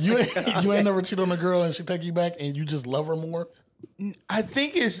nuts. you ain't never cheated on a girl and she take you back and you just love her more. I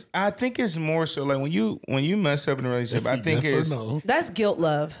think it's more so like when you mess up in a relationship. I think Yes or it's no. That's guilt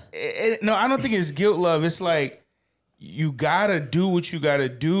love. no, I don't think it's guilt love. It's like you gotta do what you gotta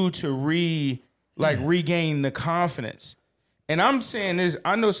do to regain the confidence. And I'm saying this,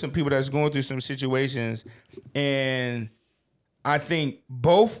 I know some people that's going through some situations, and I think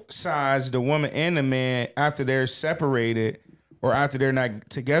both sides, the woman and the man, after they're separated or after they're not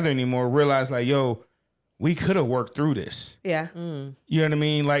together anymore, realize like, yo, we could have worked through this. Yeah. You know what I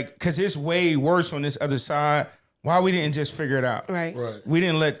mean? Like, cause it's way worse on this other side why we didn't just figure it out? Right. We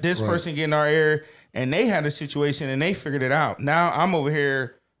didn't let this person get in our ear, and they had a situation and they figured it out. Now I'm over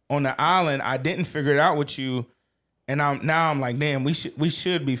here on the island. I didn't figure it out with you, and I'm like, damn, we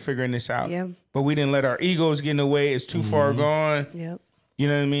should be figuring this out. Yeah. But we didn't let our egos get in the way. It's too far gone. Yep. You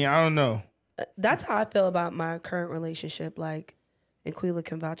know what I mean? I don't know. That's how I feel about my current relationship. Like, and Quila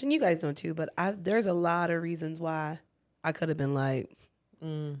can vouch, and you guys don't too. But there's a lot of reasons why I could have been like,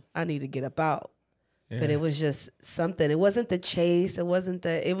 I need to get up out. Yeah. But it was just something. It wasn't the chase. It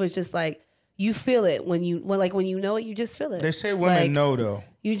was just like, you feel it when you know it, you just feel it. They say women know though.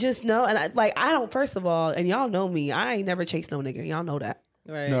 You just know. And I don't, first of all, and y'all know me, I ain't never chased no nigga. Y'all know that.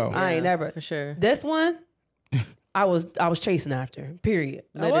 Right. No. I ain't never. For sure. This one, I was chasing after, period.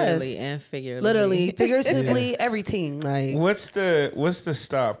 Literally and figuratively. Literally, figuratively, everything. Like, what's the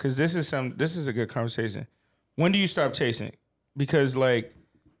stop? Because this is a good conversation. When do you stop chasing? Because like,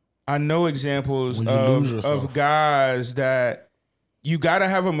 I know examples of guys that you gotta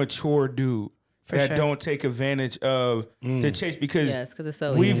have a mature dude that don't take advantage of the chase, because it's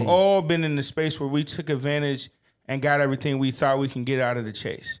so we've all been in the space where we took advantage and got everything we thought we can get out of the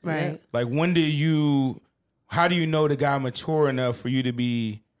chase. right. Like, how do you know the guy mature enough for you to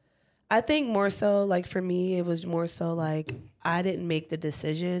be? I think more so, like, for me, it was more so like, I didn't make the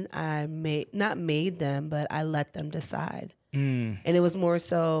decision. Not made them, but I let them decide. And it was more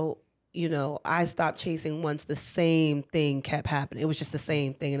so, you know, I stopped chasing once the same thing kept happening. It was just the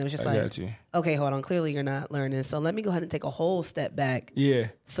same thing. And it was just okay, hold on. Clearly you're not learning. So let me go ahead and take a whole step back. Yeah.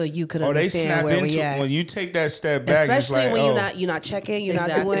 So you could understand where we at. When you take that step back, especially it's like, when you're not checking, you're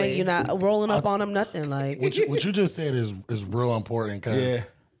not doing, you're not rolling up on them, nothing. Like, what you just said is real important, because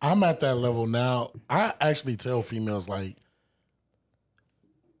I'm at that level now. I actually tell females, like,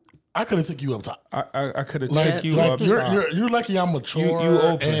 I could have took you up top. I could have took you up top. You're lucky I'm mature you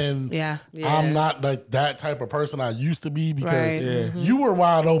open. and I'm not like that type of person I used to be, because you were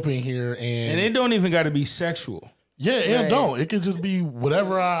wide open here, and it don't even got to be sexual. Yeah, it don't. It could just be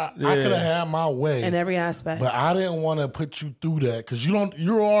whatever I could have had my way in every aspect. But I didn't want to put you through that, because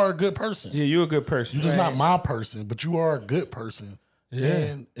you are a good person. Yeah, you're a good person. You're just not my person, but you are a good person.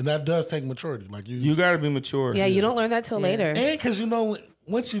 Yeah, and that does take maturity. Like you got to be mature. Yeah, you don't learn that till later. And because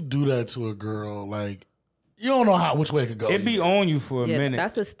once you do that to a girl, like, you don't know which way it could go. It be on you for a minute.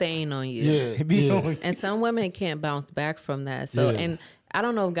 That's a stain on you. Yeah, it be on you. And some women can't bounce back from that. So, and I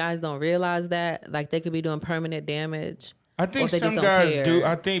don't know if guys don't realize that. Like, they could be doing permanent damage. I think some guys do.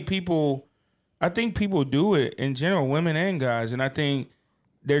 I think people do it in general, women and guys, and I think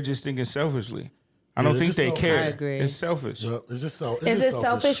they're just thinking selfishly. I don't think they care. I agree. It's selfish. Yeah, it's just so. Is it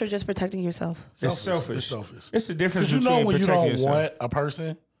selfish or just protecting yourself? It's selfish. It's selfish. It's the difference between between when you don't yourself. want a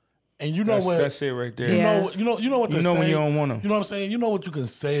person, and you know that's it right there. You know what to say. When you don't want them. You know what I'm saying. You know what you can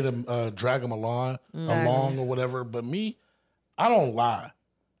say to drag them along or whatever. But me, I don't lie.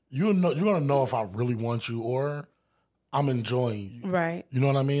 You're gonna know if I really want you or I'm enjoying you. Right. You know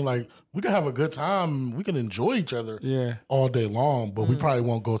what I mean? Like, we can have a good time. We can enjoy each other all day long, but we probably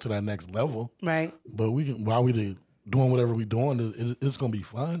won't go to that next level. Right. But we can, while we doing whatever we doing, it's going to be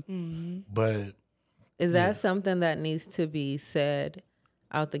fun. Mm-hmm. But is that something that needs to be said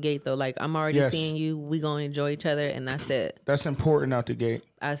out the gate, though? Like, I'm already seeing you. We going to enjoy each other, and that's it. That's important out the gate.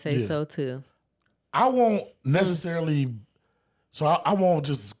 I say so, too. I won't necessarily, so I won't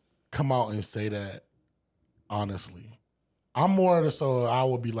just come out and say that, honestly. I'm more so I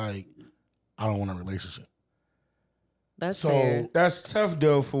would be like, I don't want a relationship. That's fair. That's tough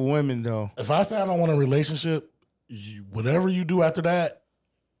though for women though. If I say I don't want a relationship, whatever you do after that,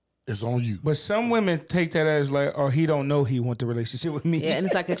 it's on you. But some women take that as like, oh, he don't know he want the relationship with me. Yeah, and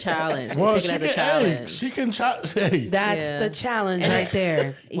it's like a challenge. Well, take it as a challenge. She can challenge. Hey. That's the challenge right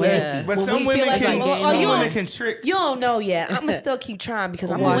there. But some women can trick. You don't know yet. I'm gonna still keep trying because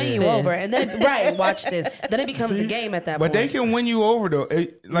I'm gonna win you over, and then watch this. Then it becomes a game at that point. But they can win you over though.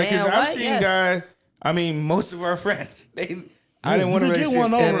 I've seen guys. I mean, most of our friends. I didn't want to get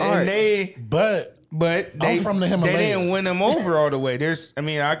one over, and they. But they from the Himalayas. They didn't win them over all the way.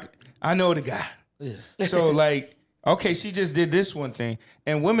 I know the guy. Yeah. So like, okay, she just did this one thing.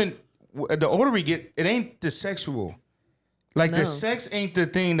 And women, the older we get, it ain't the sexual. Like the sex ain't the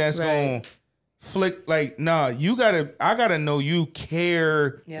thing that's gonna flick. Like, nah, I gotta know you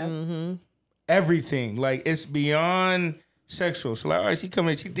care. Yeah. Mm-hmm. Everything. Like, it's beyond sexual. So like, all right, she come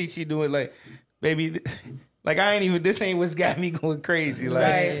in, she thinks she doing like, baby. Like, this ain't what's got me going crazy.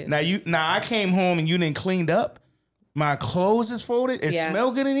 Like, now I came home and you didn't cleaned up. My clothes is folded. It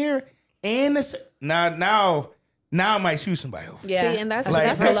smell good in here. And now Now I might shoot somebody over. Yeah, See, and that's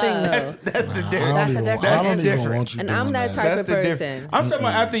Like, the thing though. that's the difference. That's the difference. I don't That's even different. want you And doing I'm that type That's of the difference. person. I'm talking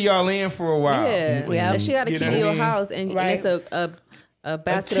about after y'all in for a while. Yeah, Yeah. If she got a You key know to what I your mean? house and Right. it's a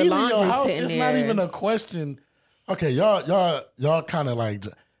basket key of to laundry your house, sitting it's there. not even a question. Okay, y'all kind of like,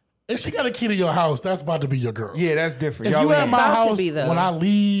 if she got a key to your house, that's about to be your girl. Yeah, that's different. If Y'all you at in. my about to house, be, though. when I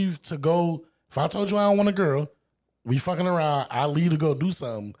leave to go, if I told you I don't want a girl, we fucking around, I leave to go do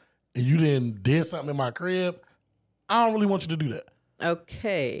something, and you did something in my crib, I don't really want you to do that.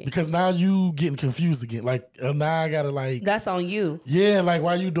 Okay. Because now you getting confused again. Like, now I gotta like, That's on you. yeah, like,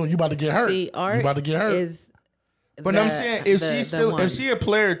 why you doing? You about to get hurt. See, You Art about to get hurt. is. But I'm saying if if she a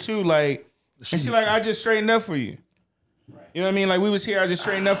player too, like, and she like, I just straightened up for you. You know what I mean? Like, we was here, I just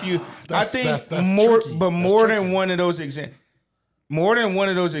straightened up for you. I think that's more, tricky. but That's more tricky. than one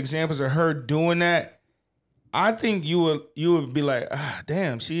of those examples of her doing that, I think you would be like,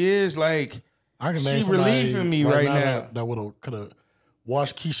 damn, she is like, I can she name somebody relieving me right now. that could have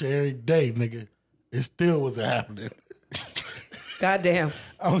washed Keisha every day, nigga. It still wasn't happening. Goddamn.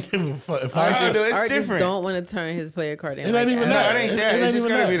 I don't give a fuck. If I I know it's Art just different. don't want to turn his player card in. It like ain't even that. No, that. it ain't It that. ain't It's just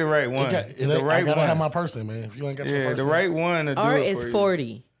even gotta that. be the right one. I right gotta one. have my person, man. If you ain't got your Yeah, person, the right one to do Art it is for you.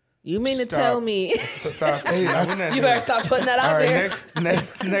 40. You mean to Stop. tell me? Stop. Hey, You better stop putting that out All right,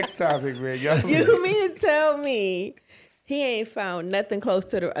 there. next topic, man. Y'all, You mean to tell me he ain't found nothing close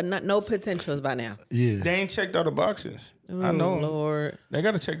to the no potentials by now? yeah. they ain't checked all the boxes. I know. Lord, They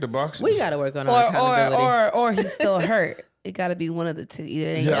got to check the boxes. we got to work on our accountability. Or he's still hurt. It got to be one of the two. Either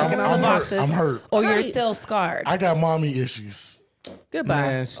they ain't Yeah, checking all the I'm hurt. boxes, I'm hurt. or you're Right. still scarred. I got mommy issues. Goodbye.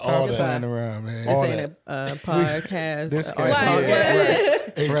 Man, All stop that. playing around, man. This all ain't a podcast. This or guy- a Right,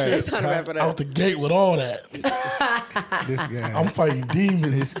 podcast. Hey, Right. shit, It's time to wrap it out up. the gate with all that. This guy. I'm fighting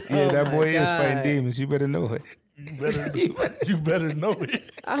demons. Yeah, that my boy is fighting God. demons. You better know it. You better know it.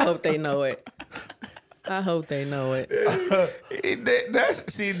 I hope they know it. I hope they know it.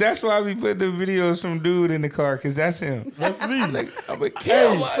 That's why we put the videos from dude in the car, because that's him. That's me. Like, I'm gonna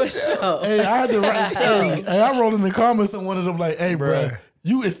kill Hey, myself. Oh, Hey, I had to write. Hey, I wrote in the comments on one of them like, "Hey, Bruh. bruh,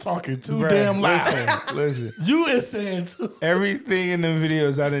 you is talking too Bruh, damn loud. Listen. You is saying too." Everything in the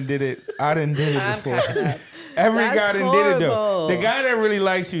videos, I done did it I'm before. cracking up. Every That's guy done did it though. horrible. The guy that really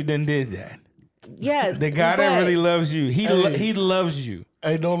likes you done did that. yes. The guy that but really loves you, he Hey. he loves you.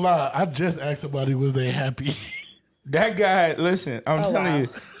 Hey, don't lie. I just asked somebody was they happy. That guy, listen, I'm telling wow. you,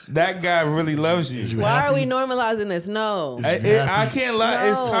 that guy really loves you. Is you Why are happy? we normalizing this? No, Is- I can't lie,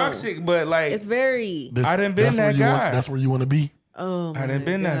 it's No. toxic, but like it's very. This- I done been that's that where you guy. Want, that's where you want to be. Oh, I done my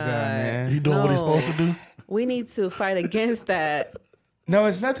been that guy, God. man. He doing what he's No. supposed to do. We need to fight against that. No,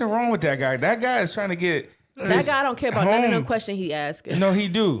 it's nothing wrong with that guy. That guy is trying to get That guy don't care about none of home. them questions he asking. No, he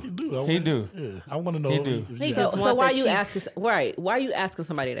do. Dude, He do. Yeah, I want to know. He do. He So, just so want why the you cheeks. asking? Right? Why you asking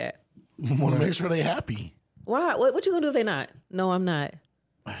somebody that? want to make sure they happy. Why? What you gonna do if they not? No, I'm not.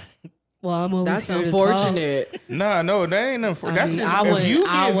 Well, I'm always That's here to unfortunate. Nah, no, that ain't nothing. talk. That's I mean, just I if wouldn't, you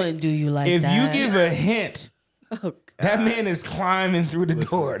I give wouldn't do you like if that. you give a hint, Oh, God. that man is climbing through the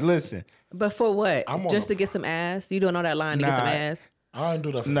door. Listen, But for what? I'm on Just a- to get some ass? You doing all that line to get some Nah. ass? I ain't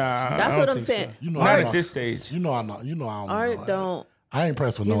do that. For nah, that. I That's don't what I'm think saying. so. You know, Not I'm at not- this stage. You know I'm not. You know I don't. Art know don't. I ain't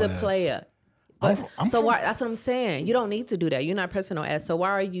impressed with He's no a ass. player. I'm But, f- I'm so from- why? That's what I'm saying. You don't need to do that. You're not pressing no ass. So why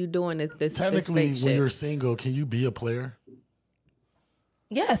are you doing this Technically, fake when shit? you're single, can you be a player?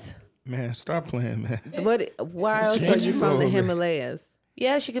 Yes. Man, stop playing, man. Why else are Change you it from the over. Himalayas?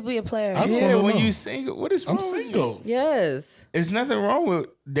 Yes, you could be a player. I just Yeah, wanna when know. you single, what is wrong I'm with you? single. Yes. It's nothing wrong with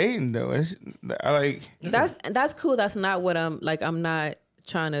dating though. It's I like That's cool. That's not what I'm like. I'm not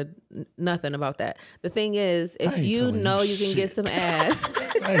trying to nothing about that. The thing is, I if ain't you telling you know you can get shit. some ass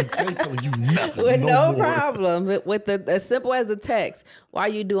I ain't telling you nothing. with no more. problem, with the as simple as a text, why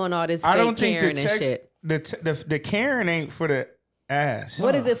you doing all this fake I don't think Karen the and text shit? the Karen ain't for the ass.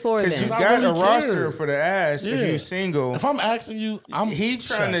 What is it for Because you then? I got really a roster care. for the ass Yeah. if you're single. If I'm asking you, He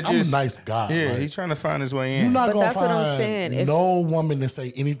trying to I'm just a nice guy. Yeah, like, he's trying to find his way in. you're not But gonna that's what find I'm saying. If- no woman to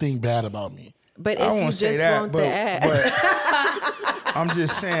say anything bad about me. But I if you won't say just that, want but, the ass, but I'm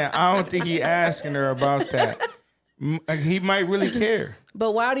just saying I don't think he asking her about that. He might really care.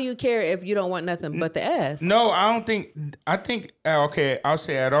 but why do you care if you don't want nothing but the ass? No, I don't think. I think okay. I'll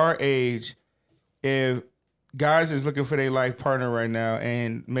say at our age, if guys is looking for their life partner right now,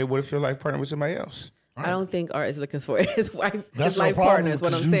 and maybe what if your life partner was somebody else? I don't think Art is looking for his wife, That's his your life problem, partner. Is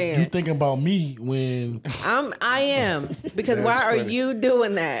what 'cause I'm you, saying. You thinking about me when I am because why are funny. you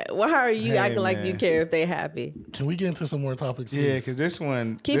doing that? Why are you Hey, acting like you man. care if they happy? can we get into some more topics? Please? Yeah, because this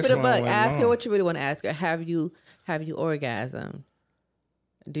one. Keep this it a one buck. went Ask her long. what you really want to ask her. Have you orgasm?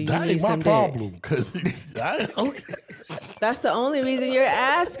 Do you that need ain't my some dick? problem because That's the only reason you're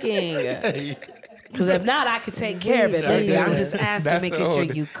asking. hey, Because if not, I could take care of it, baby. I'm just asking, making sure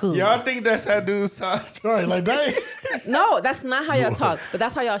you cool. Y'all think that's how dudes talk? Right, like that. No, that's not how y'all talk. But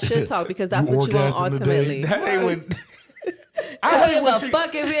that's how y'all should talk because that's You what you want orgasm today? ultimately. That ain't what. I don't give a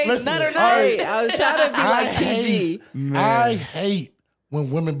fuck if you ain't Listen, nut or all not. right. I was trying to be like PG. I hate when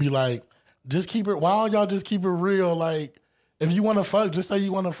women be like, just keep it. Why don't y'all just keep it real? Like, if you want to fuck, just say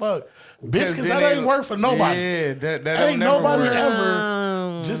you want to fuck, bitch. Because that ain't work for nobody. Yeah, that Ain't never nobody work.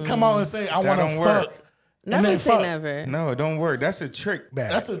 ever just come out and say I want to don't fuck. work. And Never then say fuck. never. No, it don't work. That's a trick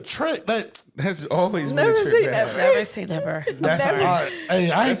back. That's a trick. That's always Never been a say trick back. never. Never say never. That's Never. All right. Hey,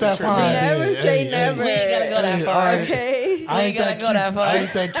 I ain't That's a that fine. trick. Never Hey, say hey, never. hey. We ain't gotta go that Hey, far. all right. Okay. I ain't ain't gotta that go cute. that far. I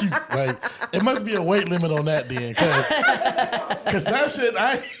ain't that cute. Like, it must be a weight limit on that then, cause that shit,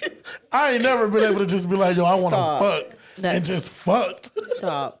 I ain't never been able to just be like, yo, I want to Stop. fuck and just fucked.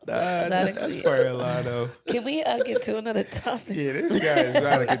 Stop. That's probably a lot though. Can we get to another topic? Yeah, this guy is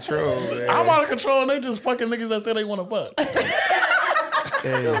out of control, man. I'm out of control, and they just fucking niggas that say they want to fuck.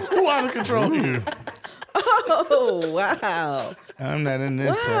 Hey, Who out of control here? Oh, wow. I'm not in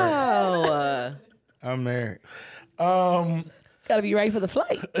this part. Wow. I'm married. Gotta be ready for the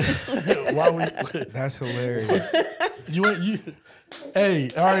flight. Why we? That's hilarious. You. Hey,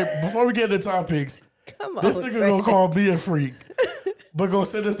 all right. Before we get into topics, Come on. this nigga gonna call me a freak, but gonna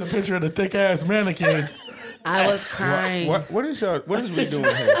send us a picture of the thick ass mannequins. I was crying. What is we doing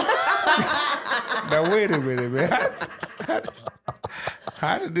here? Now wait a minute, man.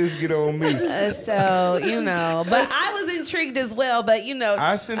 How did this get on me? So, but I was intrigued as well. But,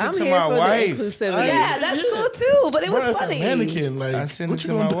 I sent it I'm to here my for the wife. inclusivity. yeah, that's cool too. But it Bro, was that's funny. a mannequin. Like, I sent what it you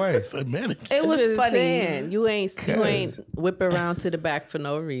to gonna my do? wife. It's a mannequin. It was Just funny. saying, you ain't whip around to the back for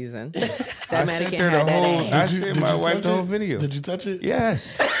no reason. That I mannequin sent her had the that whole. ass. I sent my wife the whole video. Did you touch it?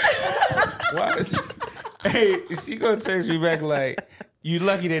 Yes. Why is, hey, she gonna text me back like, "You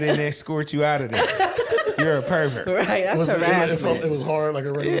lucky they didn't escort you out of there. You're a pervert." Right, that's Was harassment. it was hard like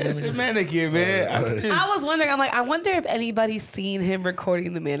a regular Yeah, it's a mannequin. mannequin, man. I was wondering, I wonder if anybody's seen him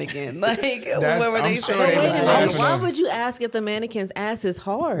recording the mannequin. Like, where were I'm they sure saying? they Wait was a minute. laughing Why on- would you ask if the mannequin's ass is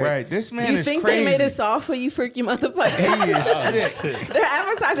hard? Right, this man You is think crazy. they made it soft for you, freaky motherfucker? He is sick. They're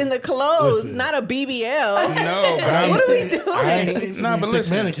advertising the clothes, Listen. not a BBL. No, but I'm What are we saying, doing? I ain't seen so no, many but thick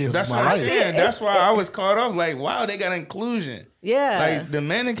listen, mannequins that's in what my I'm life. saying. That's why I was caught off. Like, wow, they got inclusion. Yeah, Like the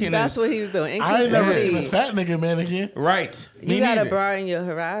mannequin that's is what he was doing. I ain't never seen a Inclusivity. fat nigga mannequin. right. Me You gotta neither. broaden your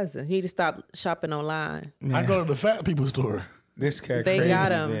horizon. You need to stop shopping online. I go to the fat people store. This cat They crazy, got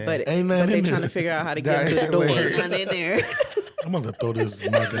them, man. but Ain't nothing they in trying there. to figure out how to That get is to the door. hilarious. Not in there. I'm gonna throw this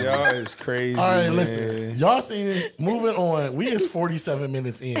mic at Y'all you. is crazy. All right, man. listen. Y'all seen it. Moving on. We is 47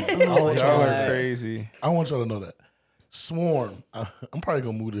 minutes in. I want Y'all y'all are crazy. I want y'all to know that. Swarm. I'm probably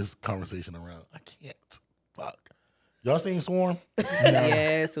gonna move this conversation around. I can't. Fuck. Y'all seen Swarm?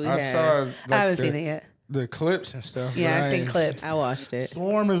 Yes, we I have. saw like, I haven't seen it yet. the clips and stuff. Yeah, but I've seen ain't- clips. I watched it.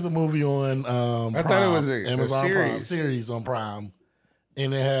 Swarm is the movie on I thought it was a Amazon Prime series. series on Prime,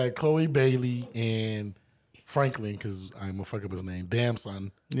 and it had Chloe Bailey and Franklin, because I'm gonna fuck up his name. Damn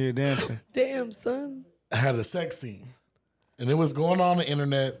son Yeah, dancing. Damn, son. had a sex scene, and it was going on the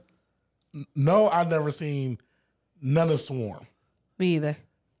internet. No, I've never seen none of Swarm. Me either.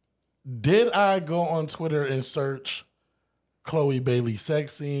 Did I go on Twitter and search Chloe Bailey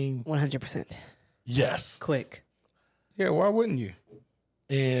sex scene? 100%. Yes, Quick. Yeah, why wouldn't you?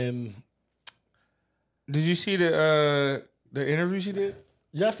 and Did you see the interview she did?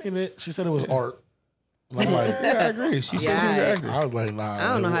 y'all seen it. She said it was art. And I'm like, Yeah, I agree. She said she was an Yeah. actor. I was like, nah.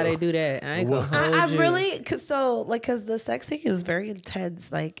 I don't know how they do that. I ain't gonna hold I'm you. really, cause the sex scene is very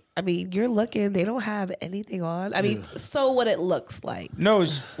intense. Like, I mean, you're looking, they don't have anything on. I mean, so what it looks like. No,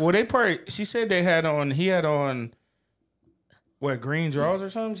 well, they probably. She said he had on, what, green drawers or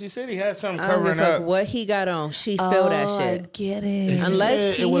something. She said he had something I don't covering give a fuck up. what he got on. She feel that I shit. get it. She Unless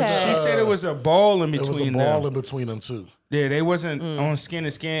said he it was, had- She said it was a ball in It was a between ball them. in between them too. Yeah, they wasn't on skin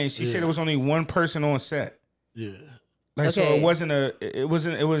to skin. She said it was only one person on set. Yeah. Like, so Okay. it wasn't it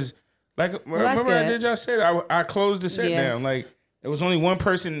was like, that's remember I good. did y'all said I closed the set Yeah. down. Like, it was only one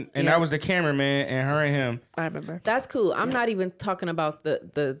person, and Yeah. that was the cameraman and her and him. I remember. That's cool. I'm not even talking about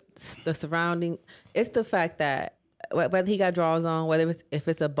the surrounding. It's the fact that whether he got drawers on, if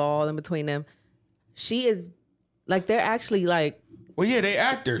it's a ball in between them, she is like they're actually like Well, yeah, they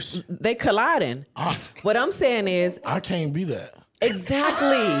actors. they colliding. What I'm saying is I can't be that. exactly.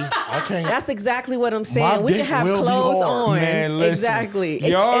 I can't. That's exactly what I'm My saying. We dick can have will be clothes hard. on. Man, listen. Exactly. It's,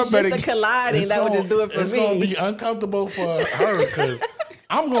 Y'all it's better just a get- colliding that would just do it for it's gonna me. be uncomfortable for her because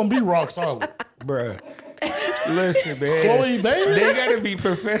I'm gonna be rock solid. Bruh. Listen, man. Chloe Bailey? They gotta be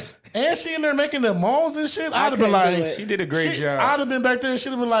professional. And she in there making the moans and shit. I'd have been like, She did a great job. I'd have been back there. She'd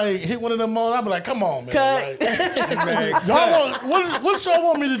have been like, hit one of them moans. I'd be like, come on, man. Cut. Like, y'all want what y'all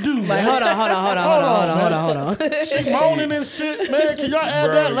want me to do? Like, Man? hold on. She moaning and shit, man. Can y'all add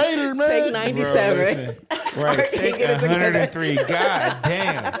that later, man? Take 97. Listen. Right, take Get it 103. God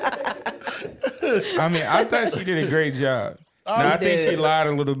damn. I mean, I thought she did a great job. Now, I think she lied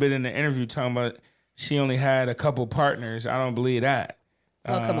a little bit in the interview talking about she only had a couple partners. I don't believe that.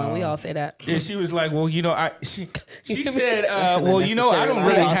 Oh, come on. We all say that. Yeah, she was like, well, you know, she said, well, you know, I don't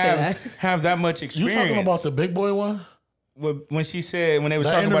really have that much You experience. talking about the big boy one? When she said, when they was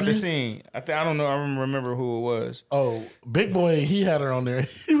That talking about the interview? scene, I don't know, I don't remember who it was. Oh, big boy, he had her on there.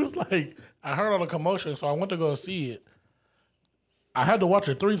 He was like, I heard on a commotion, so I went to go see it. I had to watch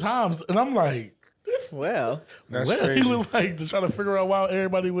it 3 times, and I'm like, Well, That's well, crazy. he was like to try to figure out why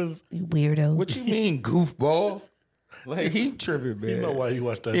everybody was. You weirdo. What you mean, goofball? Like, he tripping, man. You know why he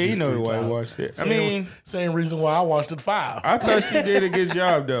watched that? Yeah, you bitch know 3 why he times. watched it. I Same- mean, same reason why I watched it 5. I thought she did a good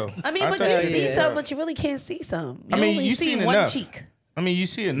job, though. I mean, but thought you she did see a good some, job. but you really can't see some. You I mean, only you see seen one enough. cheek. I mean, you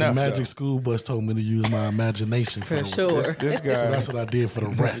see The enough. Magic though. School Bus told me to use my imagination for the sure. This guy, So that's what I did for the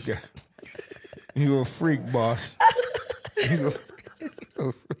rest. guy. You a freak, boss. You a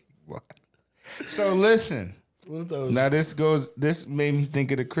freak, boss. So listen. What are those? Now this made me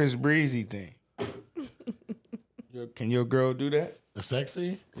think of the Chris Breezy thing. Can your girl do that? The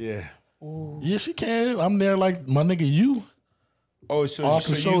sexy? Yeah. Yeah, she can. I'm there like my nigga. You. Oh, so, I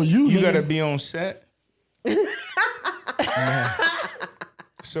so can show you you, nigga. gotta be on set. Man.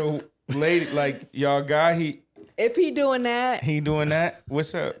 So, lady, like y'all guy, if he doing that, he doing that.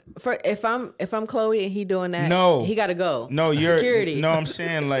 What's up? if I'm Chloe and he doing that, No. he got to go. No, you're security. No, I'm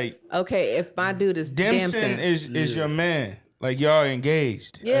saying like Okay, if my dude is Dempson is your man. Like y'all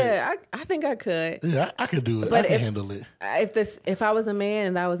engaged. yeah, I think I could. Yeah, I could do it. But I can if- handle it. If I was a man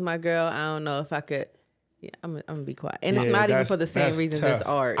and that was my girl, I don't know if I could. Yeah, I'm gonna be quiet. And Yeah, it's not even that's- for the same that's reasons tough. as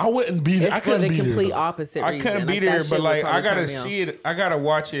art. I wouldn't be there. It's I for couldn't the be complete there. opposite I reason. couldn't be Like, there, that shit but would like I probably gotta turn me on. see it. I gotta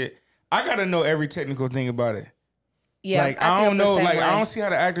watch it. I gotta know every technical thing about it. Yeah, Like I I feel don't the know. same Like I way. don't see how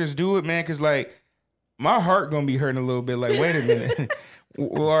the actors do it, man. Cause like my heart gonna be hurting a little bit. Like wait a minute.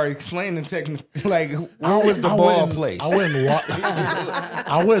 Or explain the technical. Like where was the I ball wouldn't- placed? I wouldn't watch.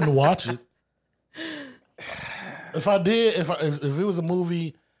 I wouldn't watch it. If I did, if it was a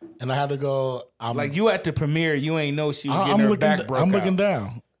movie and I had to go, I'm Like you at the premiere, you ain't know she was I'm getting her looking. back broke I'm out. looking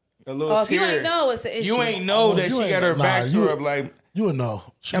down. A little Oh, if you tear. ain't know, it's an issue. You ain't know that You she ain't- got her nah, back you- tore up. Like You would know.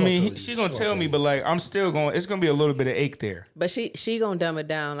 She I gonna mean, tell you. she gonna tell me, but like I'm still going. It's gonna be a little bit of ache there. But she gonna dumb it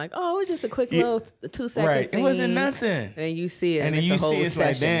down like, oh, it's just a quick Yeah. little 2 second Right? It scene. wasn't nothing. And then you see it, And and, then it's you a whole see it's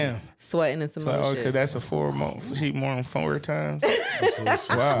like, session. damn. Sweating and some So more okay, shit. that's a 4 month. She more than 4 times. So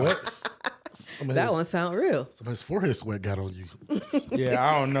Wow. sweats. Some of That his- one sound real. Some of his forehead sweat got on you. Yeah,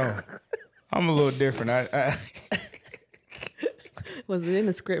 I don't know. I'm a little different. I Was it in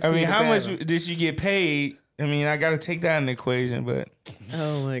the script? I for mean, you to how grab much him? did she get paid? I mean, I got to take that in the equation, but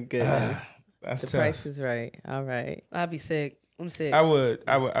Oh my goodness. that's The tough. price is right. All right. I'd be sick. I'm sick. I would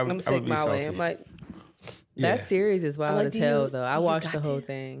I'm I sick would be my way. salty. I'm like, Yeah. That series is wild like, as do hell, you- though. do I you watched got the whole to?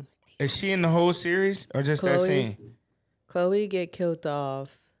 thing. Is she in the whole series or just that Chloe? scene? Chloe get killed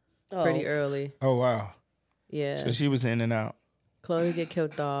off pretty early. Oh wow. Yeah. So she was in and out. Chloe get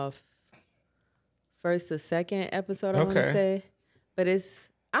killed off first or second episode, I want to Okay. say. But it's,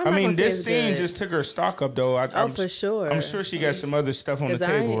 I'm I not mean, gonna say this it's scene good. just took her stock up though. Oh, I'm, for sure. I'm sure she got some other stuff on the 'Cause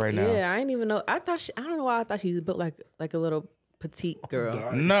I table ain't- right now. Yeah, I ain't even know. I don't know why I thought she built like a little petite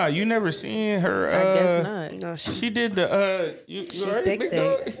girl. Nah, you never seen her. I guess not. no, She did the you alright, thick, big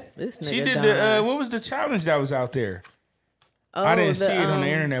thick. dog? This nigga She did died. the what was the challenge that was out there? Oh, I didn't see it on the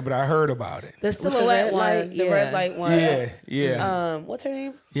um, internet, but I heard about it. the silhouette red one, light, the red yeah. light one. Yeah. What's her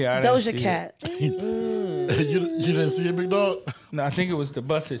name? Yeah, I didn't see Doja it. Cat. you didn't see it, big dog? No, I think it was the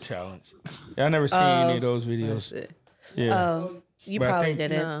Busted Challenge. Yeah, I never seen any of those videos. That's it. Yeah, Oh, you But I probably think-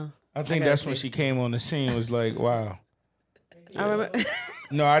 didn't. No. I think I that's gotta when see. she came on the scene. Was like, wow. I remember.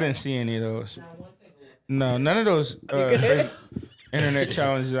 No, I didn't see any of those. No, none of those internet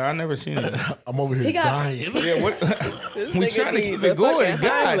challenges. I never seen it. I'm over here got- dying. Yeah, what? we nigga trying to need keep the it going. fucking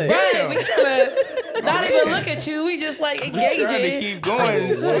God Heimlich. damn. We trying to not even look at you. We just like We trying to engaging. keep going.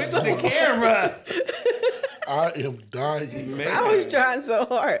 Switch the camera. I am dying. Man. I was trying so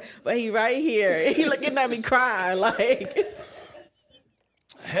hard, but he right here. He looking at me crying like.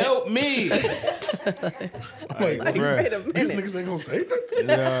 Help me. I'm like, Bruh. Wait a these minute. niggas ain't gonna say nothing.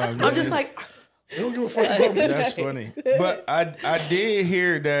 Yeah, I'm just like, They don't give a fuck about me. that's funny. But I did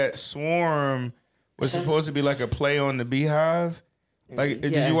hear that Swarm was supposed to be like a play on the Beehive, Like,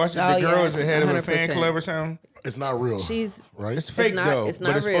 did you watch The Girl is the head of a fan 100%. club or something? It's not real. She's right. It's fake though. It's not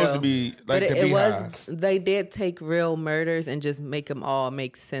but it's real. supposed to be like but the it was. Beehive. They did take real murders and just make them all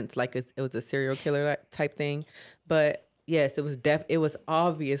make sense, like it was a serial killer type thing. But yes, it was It was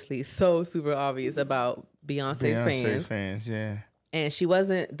obviously so super obvious about Beyonce's fans, yeah. and she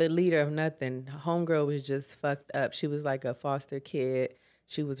wasn't the leader of nothing. Homegirl was just fucked up. She was like a foster kid.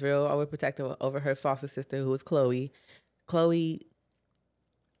 She was real overprotective over her foster sister, who was Chloe. Chloe.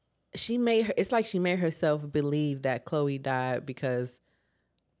 She made herself believe that Chloe died because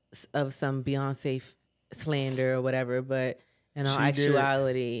of some Beyonce slander or whatever, but in all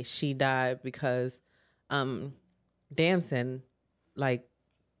actuality, she died because Damson like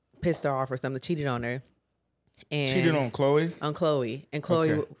pissed her off or something, cheated on her. And cheated on Chloe? On Chloe. And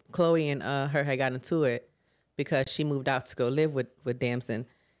Chloe and her had gotten into it because she moved out to go live with Damson.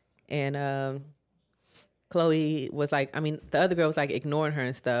 And Chloe was like, the other girl was like ignoring her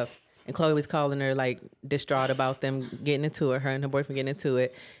and stuff. And Chloe was calling her like distraught about them getting into it, her and her boyfriend getting into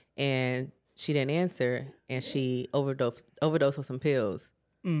it. And she didn't answer, and she overdosed on some pills.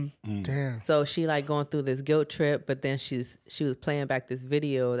 Damn. So she like going through this guilt trip, but then she was playing back this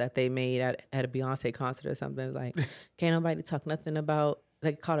video that they made at a Beyonce concert or something. It was like, can't nobody talk nothing about,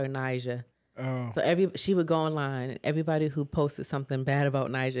 they called her Nyjah. Oh. So she would go online, and everybody who posted something bad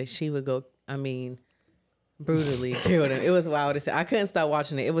about Nyjah, she would go, brutally killed him. It was wild as hell. I couldn't stop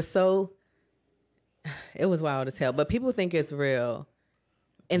watching it. It was wild as hell. But people think it's real.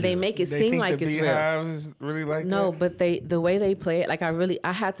 And they make it seem like it's real. Beehive is really like no, that? but the way they play it, like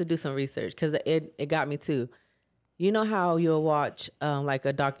I had to do some research because it got me too. You know how you'll watch like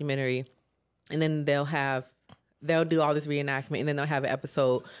a documentary, and then they'll do all this reenactment, and then they'll have an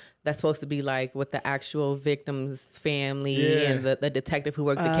episode that's supposed to be like with the actual victim's family and the detective who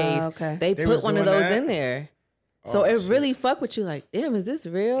worked the case. Okay. They put one of those in there. So it shit. really fuck with you, like, damn, is this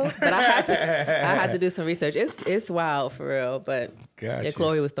real? But I had to do some research. It's wild for real. But Gotcha. yeah,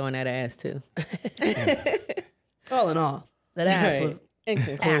 Chloe was throwing that ass too. All in all, that ass Right. was In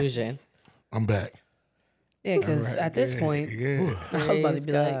conclusion. I'm back. yeah. Because at this point, I was about to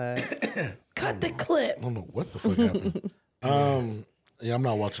be like, God. cut the clip. I don't know what the fuck happened. Yeah, I'm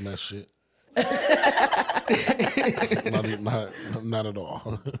not watching that shit. not at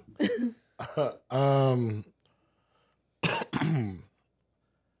all.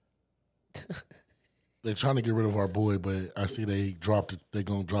 They're trying to get rid of our boy, but I see they dropped it. They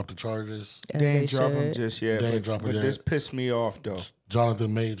gonna drop the charges. As They ain't they drop him should. just yet. They ain't But, drop him but yet. this pissed me off though.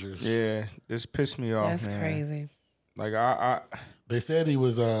 Jonathan Majors. Yeah, this pissed me off, That's man. crazy. Like I They said he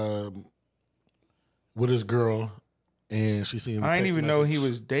was with his girl, and she seen. didn't even know he message.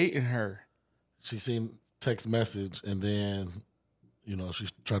 was dating her. She seen text message, and then she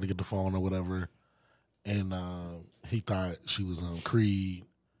tried to get the phone or whatever, and he thought she was Creed,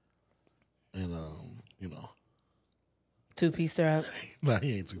 and 2-piece throw. nah,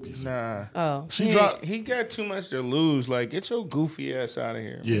 he ain't 2 pieces. Nah. Oh, She dropped. He got too much to lose. Like, get your goofy ass out of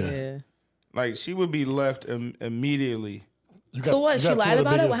here. Yeah. Yeah. Like, she would be left immediately. You so what? you She got two lied of the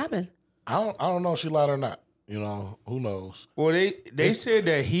about it. biggest- What happened? I don't know if she lied or not. Who knows? Well, they said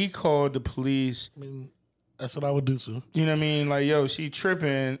that he called the police. I mean, that's what I would do too. You know what I mean? Like, yo, she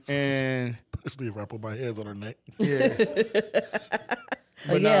tripping, and Especially if I put my hands on her neck. yeah.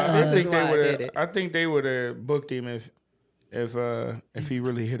 But yeah, nah, this is why I did it. I think they would have booked him if he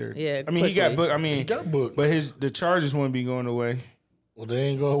really hit her. Yeah, I mean, he got quickly. booked. I He mean, got booked. but the charges wouldn't be going away. Well, they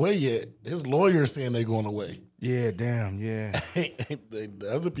ain't go away yet. His lawyer's saying they going away. Yeah, damn, yeah.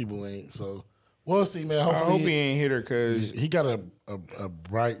 The other people ain't. So we'll see, man. I Hopefully, hope he ain't hit her, cause he got a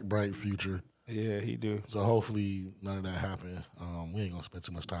bright future. yeah, he do. So hopefully none of that happened. We ain't gonna spend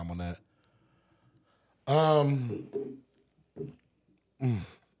too much time on that.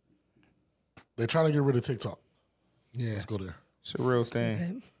 They're trying to get rid of TikTok. Yeah, Let's go there. it's a real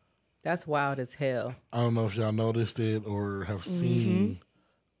thing. That's wild as hell. I don't know if y'all noticed it or have seen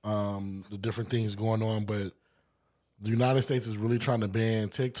the different things going on, but the United States is really trying to ban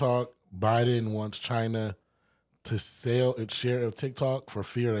TikTok. Biden wants China to sell its share of TikTok for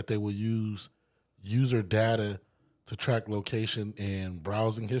fear that they will use user data to track location and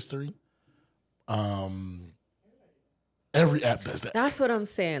browsing history. Every app does that. That's what I'm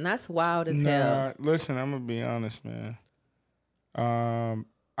saying. That's wild as hell. Nah, listen, I'm gonna be honest, man.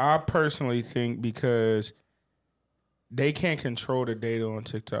 I personally think because they can't control the data on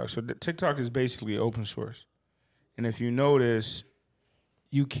TikTok, so TikTok is basically open source. And if you notice,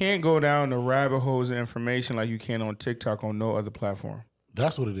 you can't go down the rabbit holes of information like you can on TikTok on no other platform.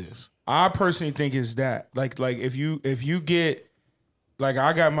 That's what it is. I personally think it's that. Like if you get, like,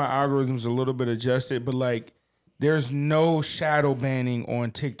 I got my algorithms a little bit adjusted, but like there's no shadow banning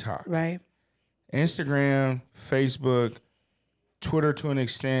on TikTok. Right. Instagram, Facebook, Twitter to an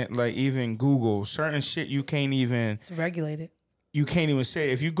extent, like even Google, certain shit you can't even It's regulated. You can't even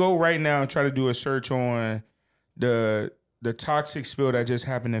say. If you go right now and try to do a search on the toxic spill that just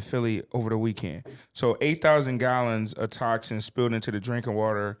happened in Philly over the weekend. So 8,000 gallons of toxins spilled into the drinking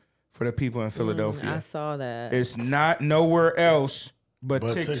water for the people in Philadelphia. I saw that. It's not nowhere else but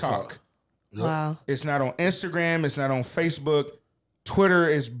TikTok. Yep. Wow. It's not on Instagram. It's not on Facebook. Twitter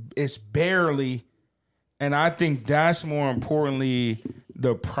is barely. And I think that's more importantly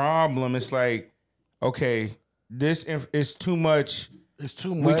the problem. It's like, okay, this is too much. It's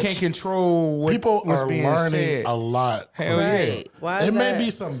too much. We can't control what People what's are being learning said. a lot. Hell from yeah. TikTok. Why It may that? be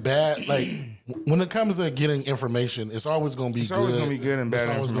some bad, like when it comes to getting information, it's always going to be It's good. always gonna be good and bad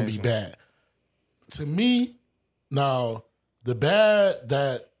It's always going to be information. bad. To me, now the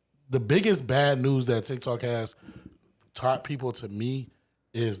biggest bad news that TikTok has taught people to me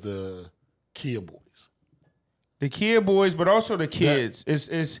is the Kia boys. The kid boys, but also the kids. It's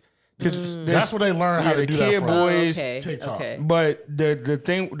because That's where they learn how to the do that kid from. boys. okay. TikTok. Okay. But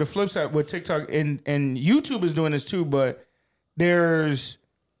the flip side with TikTok and YouTube is doing this too, but there's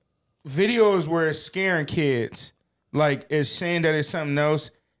videos where it's scaring kids, like it's saying that it's something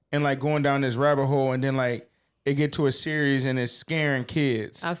else and like going down this rabbit hole, and then like it get to a series and it's scaring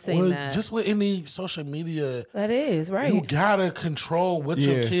kids. I've seen Well, that. just with any social media, That is right. you gotta control what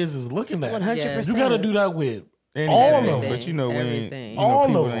your Yeah. kids is looking at. 100%. You gotta do that with Anything, all of them. but you know, Everything. All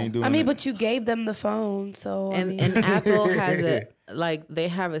people of them. ain't doing I mean, it. but you gave them the phone, so I and mean, and Apple has it like they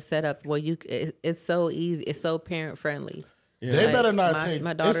have it set up where it's so easy, it's so parent friendly. They Like, better not my, take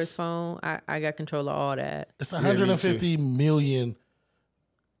my daughter's it's- phone. I got control of all that. It's 150 million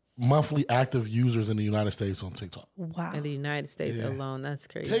monthly active users in the United States on TikTok. wow. In the United States alone, that's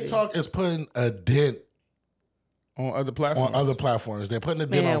crazy. TikTok is putting a dent on other platforms. on other platforms. They're putting a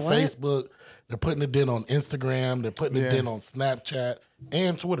dent Man, on what? Facebook. They're putting a dent on Instagram. They're putting a dent on Snapchat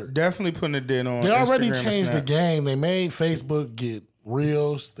and Twitter. Definitely putting a dent on. They already Instagram and changed the Snap. game. They made Facebook get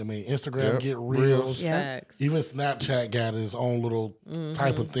Reels. They made Instagram get Reels. Yeah. Facts. Even Snapchat got his own little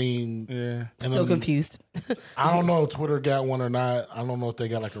type of thing. Yeah, And Still then, confused. I don't know if Twitter got one or not. I don't know if they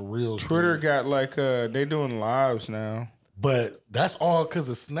got like a Reels. Twitter thing. got like they doing lives now. But that's all because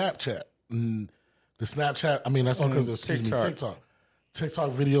of Snapchat. The Snapchat, I mean, that's all because of TikTok. TikTok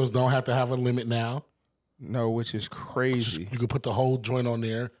videos don't have to have a limit now. No, which is crazy. You can put the whole joint on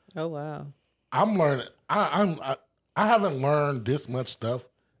there. Oh wow. I'm learning. I haven't learned this much stuff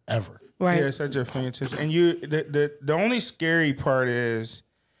ever. Right. Yeah, it's at your fingertips. And the only scary part is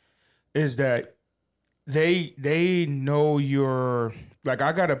that they know you're like,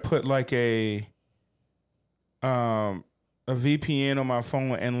 I gotta put like a VPN on my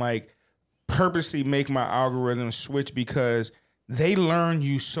phone and like purposely make my algorithm switch because they learn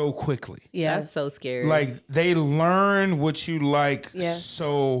you so quickly. Yeah. That's so scary. Like they learn what you like Yes.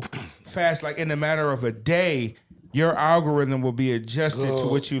 so fast. Like in a matter of a day, your algorithm will be adjusted to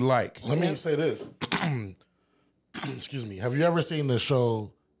what you like. Let me say this. Excuse me. Have you ever seen the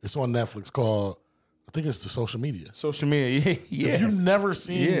show? It's on Netflix called, I think it's The Social Media. Social media, yeah. If you've never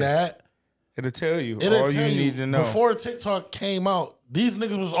seen Yeah. that, It'll tell you it'll all tell you need to know. Before TikTok came out, these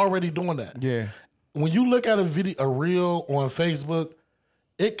niggas was already doing that. Yeah. When you look at a reel on Facebook,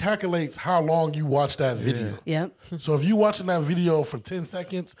 it calculates how long you watch that video. Yep. So if you watching that video for 10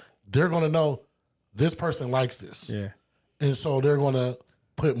 seconds, they're gonna know this person likes this. Yeah. And so they're gonna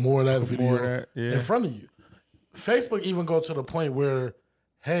put more of that video more of that, yeah. in front of you. Facebook even go to the point where,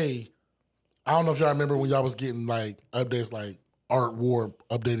 hey, I don't know if y'all remember when y'all was getting like updates like Art War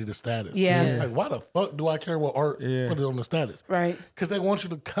updated the status. Yeah. Like, why the fuck do I care what Art put it on the status? Right. Because they want you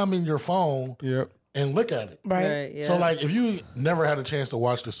to come in your phone Yep. and look at it. Right. Right, yeah. So like if you never had a chance to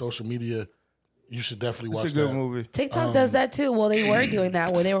watch the Social Media, you should definitely It's watch a good that. movie. TikTok does that too. Well, they were doing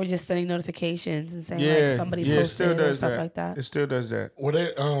that where they were just sending notifications and saying Yeah. like somebody yeah, it still posted or does stuff that. like that. It still does that. What they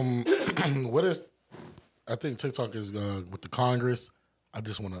what is I think TikTok is with the Congress. I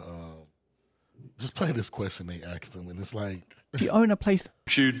just want to just play this question they asked them, and it's like, If you own a place,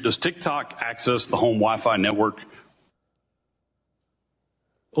 Does TikTok access the home Wi-Fi network?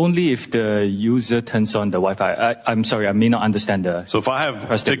 only if the user turns on the Wi-Fi. I'm sorry, I may not understand the. So if I have a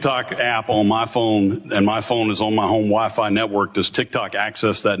Question. TikTok app on my phone and my phone is on my home Wi-Fi network, does TikTok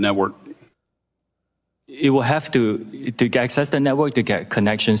access that network? It will have to access the network to get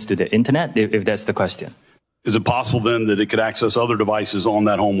connections to the internet, if that's the question. Is it possible then that it could access other devices on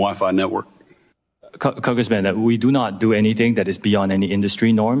that home Wi-Fi network? Congressman, we do not do anything that is beyond any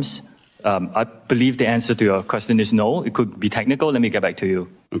industry norms. I believe the answer to your question is no. It could be technical. Let me get back to you.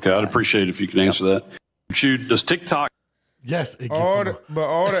 Okay, I'd appreciate it if you could answer that. Does TikTok? Yes, it gets but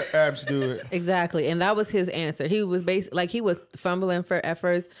all the apps do it. Exactly, and that was his answer. He was he was fumbling at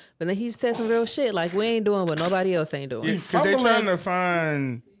first, but then he said some real shit like, "We ain't doing what nobody else ain't doing." Because they're trying to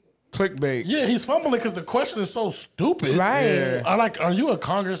find clickbait. Yeah, he's fumbling because the question is so stupid. Right. Yeah. Are you a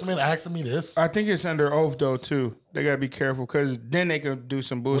congressman asking me this? I think it's under oath though too. They gotta be careful because then they can do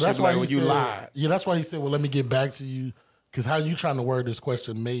some bullshit. That's why like when you lie. Yeah, that's why he said, "Well, let me get back to you." Because how you trying to word this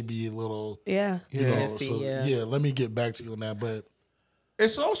question may be a little, you know. Iffy, So yeah, let me get back to you on that. But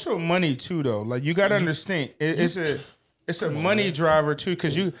it's also money too, though. Like you got to understand, it's a money driver too.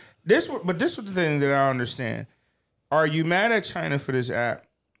 Because this was the thing that I understand. Are you mad at China for this app?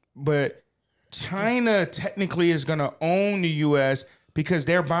 But China technically is gonna own the U.S. because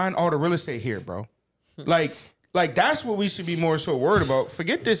they're buying all the real estate here, bro. Like that's what we should be more so worried about.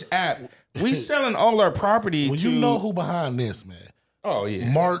 Forget this app. We selling all our property well, to. You know who behind this, man? Oh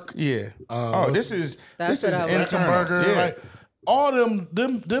yeah, Mark. Yeah. This is Zuckerberg. Yeah. Like all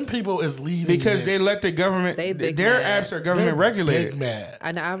them people is leading because this. they let the government. Their mad. apps are government regulated. Big mad.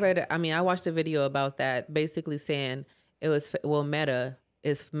 And I watched a video about that, basically saying it was Meta.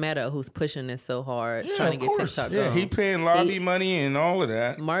 It's Meta who's pushing this so hard, trying to get TikTok going. Yeah, he paying lobby money and all of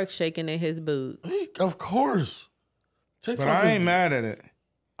that. Mark shaking in his boots. Of course. TikTok but I ain't mad at it.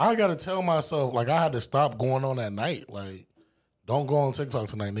 I gotta tell myself, like, I had to stop going on at night. Like, don't go on TikTok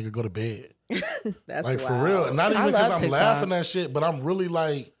tonight, nigga. Go to bed. That's like wild. for real. Not even because I'm TikTok. laughing at shit, but I'm really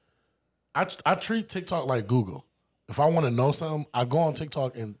like, I treat TikTok like Google. If I want to know something, I go on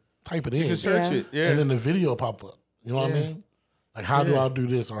TikTok and type it in. You can search it, yeah. And then the video pop up. You know what I mean? Like, how do I do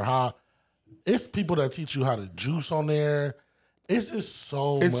this or how? It's people that teach you how to juice on there. It's just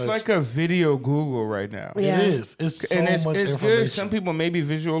so much. It's like a video Google right now. Yeah. It is. It's so and it's much information. good. Some people may be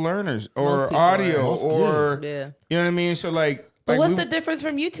visual learners Most or people audio are. or Yeah. you know what I mean. So like, But what's the difference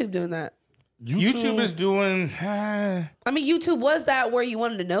from YouTube doing that? YouTube is doing. I mean, YouTube was that where you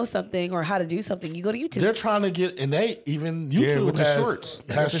wanted to know something or how to do something. You go to YouTube. They're trying to get, and even YouTube with the has shorts.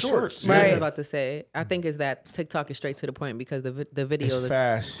 Has The shorts. I Right. was about to say, I think is that TikTok is straight to the point because the videos It's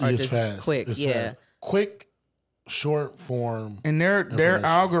fast. are It's just fast. quick. It's yeah. fast. Quick, short form. And their information.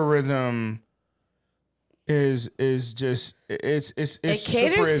 algorithm is just it's super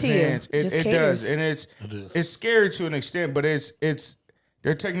caters to you. advanced. It Just does, caters. and is. it's scary to an extent, but it's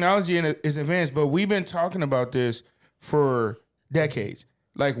their technology is advanced. But we've been talking about this for decades.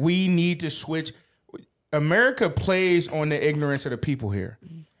 Like we need to switch. America plays on the ignorance of the people here.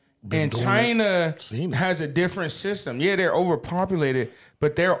 And China has a different system. Yeah, they're overpopulated,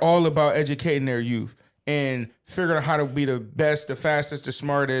 but they're all about educating their youth and figuring out how to be the best, the fastest, the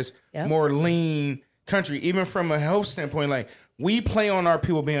smartest, more lean country. Even from a health standpoint, like we play on our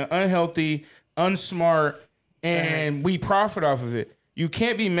people being unhealthy, unsmart, and we profit off of it. You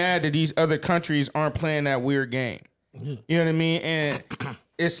can't be mad that these other countries aren't playing that weird game. You know what I mean? And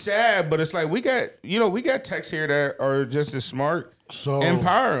it's sad, but it's like we got techs here that are just as smart. So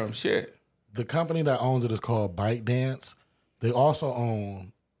empower them. Shit. The company that owns it is called ByteDance. They also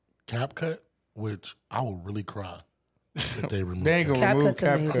own CapCut, which I would really cry if they remove. They ain't gonna remove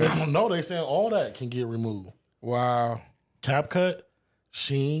CapCut. No, they saying all that can get removed. Wow. CapCut,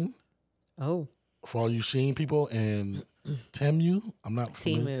 Sheen. Oh. For all you Sheen people, and Temu. I'm not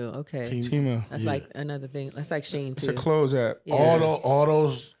familiar. Timu. Okay. Temu. That's like another thing. That's like Sheen too. It's a clothes app. Yeah. All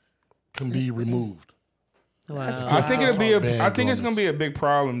those can be removed. Wow. I think it'll be Bad I think it's gonna bonus. be a big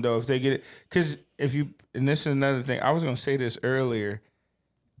problem though if they get it. Because if you, and this is another thing, I was gonna say this earlier.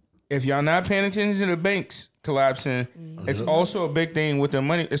 If y'all not paying attention to the banks collapsing, it's also a big thing with the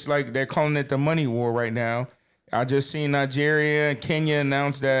money. It's like they're calling it the money war right now. I just seen Nigeria and Kenya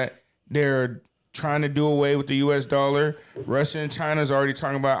announce that they're trying to do away with the U.S. dollar. Russia and China's already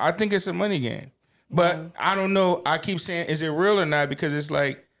talking about. I think it's a money game, but I don't know. I keep saying, is it real or not? Because it's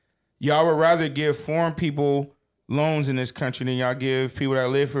like y'all would rather give foreign people loans in this country than y'all give people that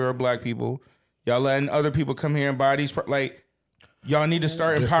live here or black people. Y'all letting other people come here and buy these. Like y'all need to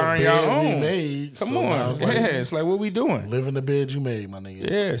start It's the empowering bed y'all we own. made, Come so now on, it's like, it's like what we doing. Live in the bed you made, my nigga.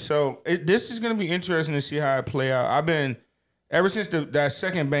 Yeah, so this is gonna be interesting to see how it play out. I've been ever since that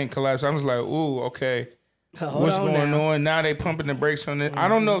second bank collapsed. I was like, ooh, okay, what's going on? Now they pumping the brakes on it. I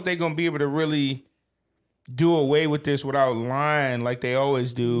don't know if they're gonna be able to really do away with this without lying like they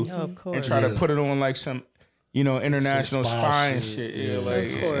always do, of course. and try to put it on like some, international Some spy and shit. shit. Yeah, Yeah,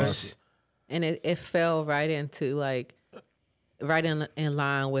 like Of course. And it fell right into like right in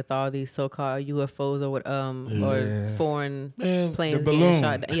line with all these so-called UFOs or foreign planes the getting balloon.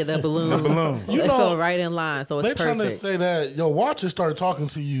 shot. Yeah, the balloons. balloon. You It know, fell right in line, so it's They're trying to perfect. say that your watches started talking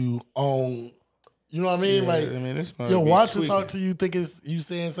to you on You know what I mean? Yeah, like, I mean, this your be watch to tweaking. talk to you, think it's you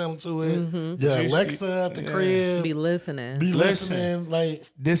saying something to it. Mm-hmm. Yeah, Just- Alexa at the crib. Be listening. Be Listen. listening. Like,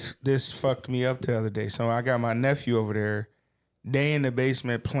 This fucked me up the other day. So I got my nephew over there. They in the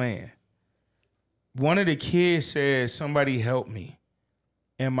basement playing. One of the kids says, "Somebody help me,"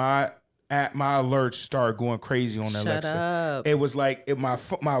 and my alerts start going crazy on Shut Alexa. up. It was like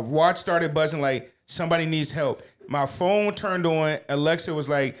my watch started buzzing like somebody needs help. My phone turned on. Alexa was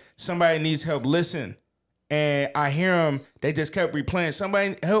like, "Somebody needs help. Listen," and I hear them. They just kept replaying,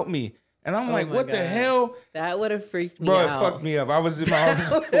 "Somebody help me," and I'm like, my "What the God. hell?" That would have freaked me Bro, out. it fucked me up. I was in my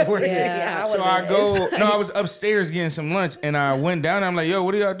office working. Yeah, I So I go, no, I was upstairs getting some lunch and I went down and I'm like, yo,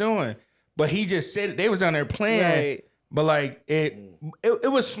 what are y'all doing? But he just said it. They was down there playing. Right. But like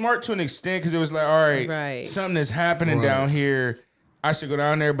it was smart to an extent because it was like, all right, Right. something is happening down here. I should go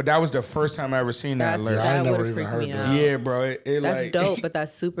down there. But that was the first time I ever seen that alert. I That never would have even freaked heard me that. out. Yeah, bro. It That's like, dope, but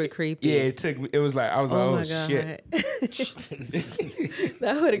that's super creepy. Yeah, it took me. It was like I was like, Oh oh my shit. God.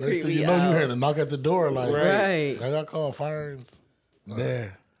 That would have next creeped thing me you know, out. you heard a knock at the door. Like, Right. I got called fire. Yeah.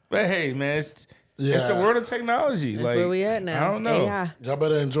 But hey, man, it's the Yeah. world of technology. That's like, where we at now. I don't know. AI. Y'all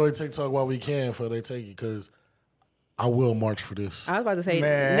better enjoy TikTok while we can before they take it, because I will march for this. I was about to say,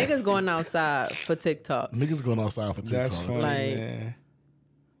 Man. niggas going outside for TikTok. Niggas going outside for TikTok. That's funny, Like-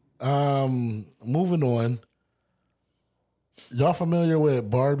 man. Moving on. Y'all familiar with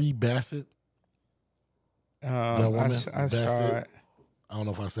Barbie Bassett? That woman, I saw Bassett. it. I don't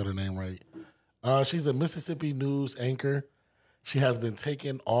know if I said her name right. She's a Mississippi news anchor. She has been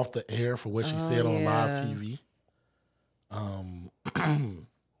taken off the air for what she said on live yeah. TV. I'm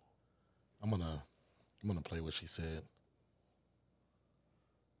gonna play what she said.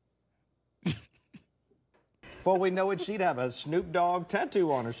 Before we know it, she'd have a Snoop Dogg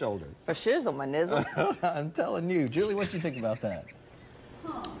tattoo on her shoulder. For shizzle, my nizzle. I'm telling you. Julie, what do you think about that?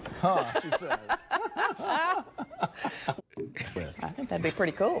 Huh, she says. I think that'd be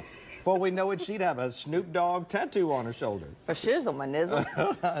pretty cool. Before we know it, she'd have a Snoop Dogg tattoo on her shoulder. For shizzle, my nizzle.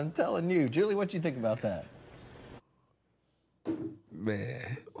 I'm telling you. Julie, what do you think about that?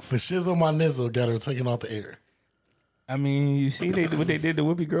 Man. For shizzle my nizzle got her taken off the air. I mean, you see what they did to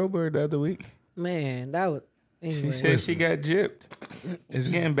Whoopi Goldberg the other week? Man, that was. She Anyway. said she got gypped. It's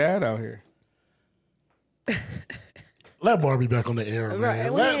getting bad out here. Let Barbie back on the air, man. Right,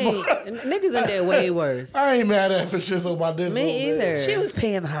 we Let ain't, niggas in there way worse. I ain't mad at for shizzle my nizzle. Me either. She was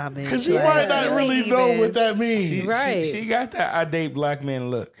paying homage. Because you like, might not you really ain't know even- what that means. Right. She got that I date black men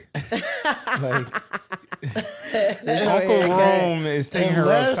look. Like Short Uncle haircut. Rome is taking her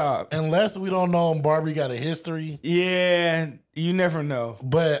up top. Unless we don't know Barbie got a history. Yeah, you never know.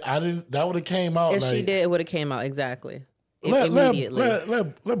 But I didn't. That would have came out. If like, she did, it would have came out exactly Immediately.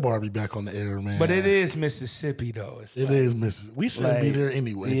 immediately. Let Barbie back on the air, man. But it is Mississippi though. It's It like, is Mississippi. We shouldn't be like, there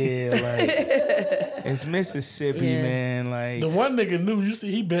anyway. Yeah, like it's Mississippi, Yeah. man. Like The one nigga knew. You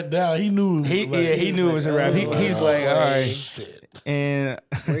see, he bent down. He knew. he like, knew it was a rap. He's like, all right, shit. and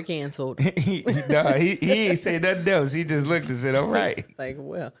We're canceled. he ain't say nothing else. He just looked and said, all right. Like,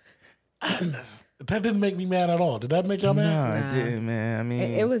 well, That didn't make me mad at all. Did that make y'all mad? No, it didn't, man. I mean,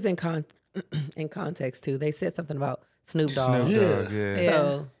 it was in context too. They said something about Snoop Dogg. Snoop Yeah. Dogg, yeah.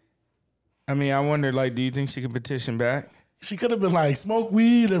 So I mean, I wonder, like, do you think she can petition back? She could have been like, smoke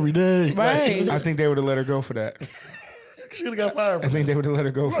weed every day. Right. I think they would have let her go for that. She would have got fired. I think they would have let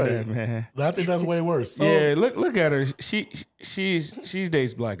her go for Right. that, man. I think that's way worse. So, Yeah, look at her. She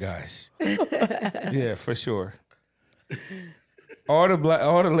dates black guys. Yeah, for sure. All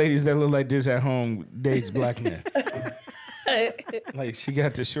the ladies that look like this at home dates black men. Like she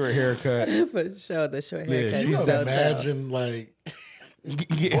got the short haircut. for sure, the short Yeah, haircut. she's you you can know, tell. imagine like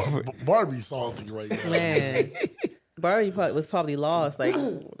Yeah, Barbie salty right now. Man, Barbie was probably lost. Like,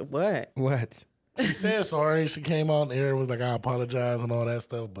 what? what? She said sorry. She came out in the air and was like, I apologize and all that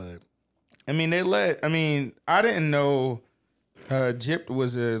stuff. But I mean, I didn't know gypped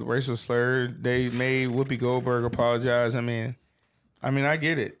was a racial slur. They made Whoopi Goldberg apologize. I mean, I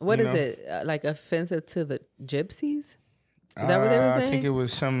get it. What you is know? it? Like offensive to the gypsies? Is that what they were saying? I think it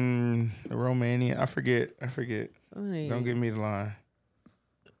was some Romanian. I forget. I mean, Don't give me the line.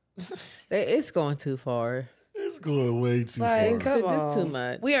 it's going too far. it's going way too Like, far. come This on. too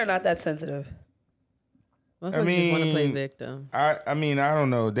much. We are not that sensitive. Motherfuckers just want to play victim. I mean, I don't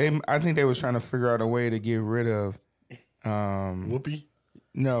know. I think they was trying to figure out a way to get rid of. Whoopi?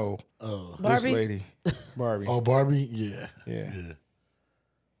 No, Oh. this Barbie? lady, Barbie. Oh, Barbie? Yeah. Yeah,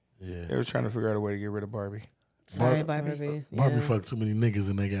 Yeah. they was trying to figure out a way to get rid of Barbie. Sorry, Barbie. Barbie yeah. fucked too many niggas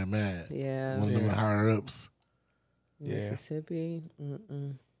and they got mad. Yeah. One of them higher ups. Yeah. Mississippi.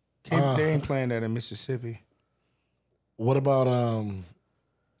 Mm-mm. They ain't playing that in Mississippi. What about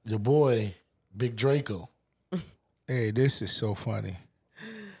your boy Big Draco. Hey, this is so funny.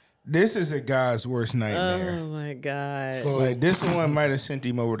 This is a guy's worst nightmare. Oh my God. So Like this one might have sent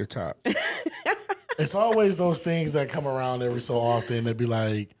him over the top. it's always those things that come around every so often. They'd be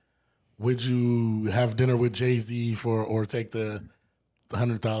like, would you have dinner with Jay-Z or take the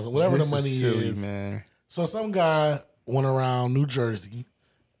 100,000, whatever This the money silly, is. man. So some guy went around New Jersey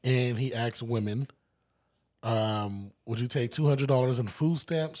and he asked women, would you take $200 in food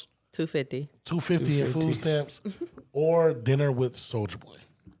stamps, $250. $250 in food stamps, or dinner with Soulja Boy?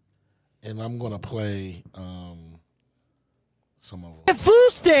 And I'm gonna play some of them. Food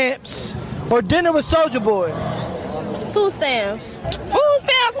stamps or dinner with Soulja Boy? Food stamps. Food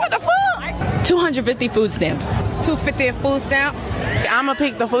stamps? What the fuck? 250 food stamps. 250 in food stamps. I'm gonna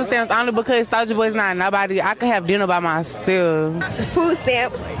pick the food stamps only because Soulja Boy's not nobody. I could have dinner by myself. Food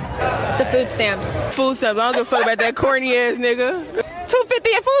stamps. The food stamps. Food stamps. I don't give a fuck about that corny ass nigga. 250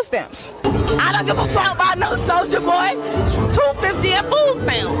 in food stamps. I don't give a fuck about no Soulja Boy. 250 in food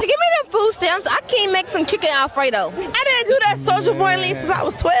stamps. Give me them food stamps. I can't make some chicken Alfredo. I didn't do that Soulja Boy lean since I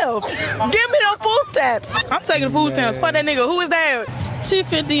was 12. Give me them food stamps. I'm taking the food stamps. Fuck that nigga. Who is that?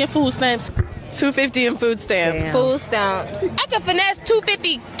 250 in food stamps. 250 in food stamps. Damn. Food stamps. I could finesse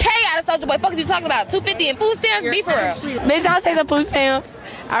 250K out of Soulja Boy. Fuck is you talking about? 250 in food stamps? Be for real. Bitch, I'll take the food stamp.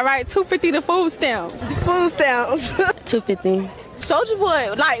 All right, 250 the food stamp. Food stamps. 250. Soulja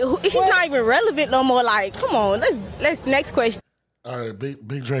Boy, like he's not even relevant no more. Like, come on, let's next question. All right,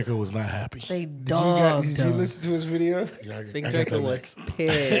 Big Draco was not happy. They Did dogged you listen to his video? Yeah, Big I got Draco that was next.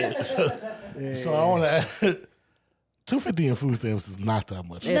 pissed. So I want to add, 250 in food stamps is not that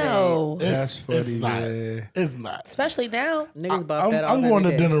much. No, That's funny, It's not. man. It's not. especially now. Niggas bought that off I'm going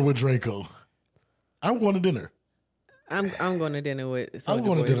every to day. dinner with Draco. I'm going to dinner. I'm going to dinner with Soulja I'm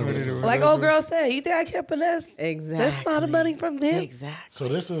going to Boy. dinner with him. Like old girl said, you think I can't finesse? Exactly. That's not the money from them. Exactly. So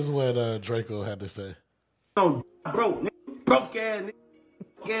this is what Draco had to say. Broke, broke ass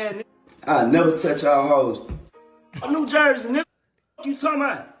nigga. I never touch y'all hoes. I'm New Jersey, nigga. What you talking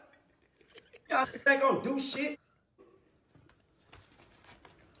about? Y'all ain't gonna do shit.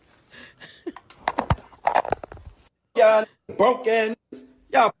 Y'all broke ass niggas.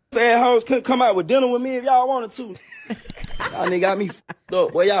 Y'all ass hoes couldn't come out with dinner with me if y'all wanted to. Y'all nigga got me f***ed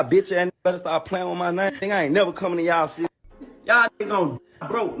up. Boy, y'all bitch ass niggas better start playing with my name. Nigga, I ain't never coming to y'all city. Y'all nigga gonna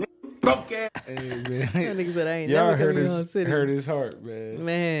broke, nigga. Broke ass. Hey, man. That nigga said I ain't Y'all never hurt coming to your his, city. hurt his heart, man.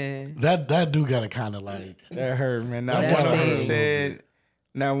 Man. That dude got to kind of like. That hurt, man. Now, That one of them hurt. said,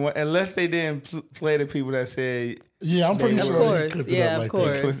 unless they didn't play the people that said, Yeah, I'm pretty Of sure course. he clipped it Yeah, up of like course.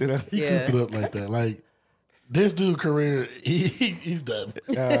 that. Clipped it up. He Yeah. clipped it up like that. Like this dude career, he's done.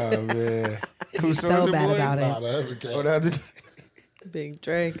 oh, man. He's so bad about Nah, it. that's okay. Oh, the other, Big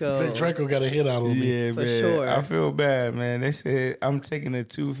Draco. Big Draco got a hit out on me. yeah, For man. sure. I feel bad, man. They said, I'm taking a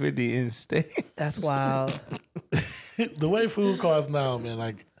 250 instead. That's wild. The way food costs now, man,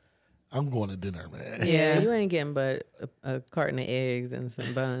 like I'm going to dinner, man. Yeah, you ain't getting but a carton of eggs and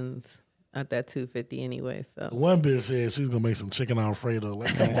some buns at that $250 anyway. So, One bitch said she's gonna make some chicken Alfredo.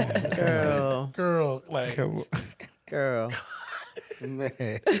 Like, come on, girl, like, Come girl, on, man.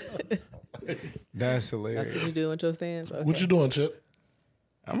 That's that's hilarious. what you do with your stands. Okay. what you doing, Chip?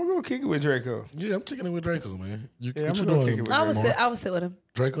 I'm going to go kick it with Draco. Yeah, I'm kicking it with Draco, man. Yeah, What I'm you gonna doing, kick it with I would Draco. sit with him.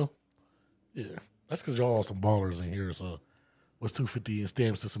 Draco? Yeah, that's because y'all are some ballers in here. So, what's 250 in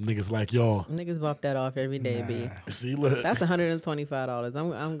stamps to some niggas like y'all? Niggas bop that off every day, B. See, look, That's $125.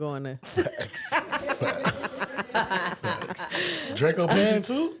 I'm going to. facts. Draco paying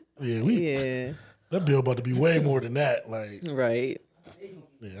too? Yeah, Yeah, that bill about to be way more than that. Like, right,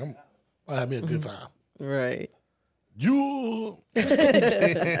 yeah, I'll have me a good time. right. You,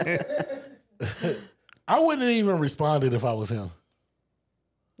 I wouldn't even responded if I was him.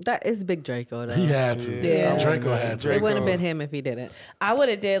 That is Big Draco though. He had to. Yeah. Draco had to. It wouldn't have been him if he didn't. I would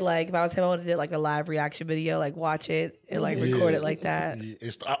have did like if I was him, I would have did like a live reaction video, like watch it and like record it like that. Yeah,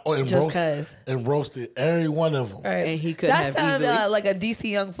 Just cause. and roasted every one of them. Right. And he couldn't That have sounds easily. like a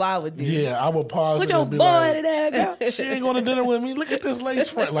DC Young Fly would do. Yeah, I would pause Put it your and be boy like, in there, girl. she ain't going to dinner with me. Look at this lace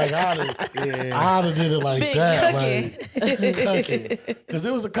front. Like, I'd have did it like Big that. cooking. Like, cooking. Because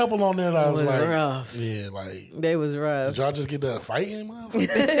there was a couple on there that I was was like, rough. yeah, like, They was rough. did y'all just get done fighting,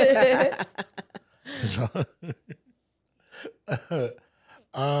 motherfucker? Yeah,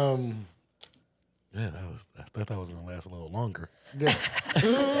 I thought that was gonna last a little longer.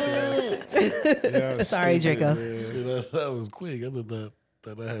 Sorry, Draco. Yeah, that was quick. I thought that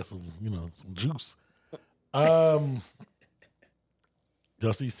I had some, some juice. Y'all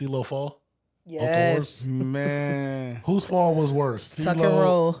see CeeLo fall? Yes. Man. Whose fall was worse, Tuck and CeeLo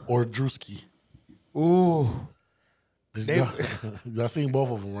roll. or Drewski? Ooh. Y'all seen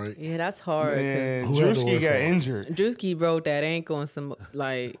both of them, right? Yeah, that's hard. Man, Who had the Drewski worst got one? injured. Drewski broke that ankle and some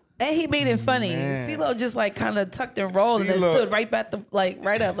like. And he made it funny. Man. CeeLo just like kind of tucked and rolled and then CeeLo- stood right back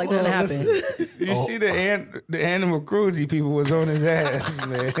right up like Well, nothing happened. You see the animal cruelty people was on his ass,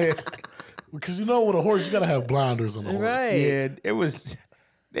 man. Because you know, with a horse, you gotta have blinders on the horse. Right. Yeah, it was.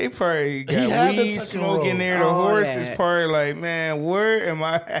 They probably had got to weed tuck and smoke in roll. there. The All horse that. is probably like, man, where am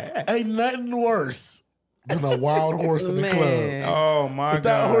I at? Ain't nothing worse than a wild horse in the Man. club. Oh my If god!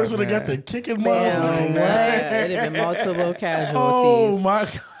 that horse would have man. got the kicking Man, motherfucker. Yeah, it'd have been multiple casualties. Oh my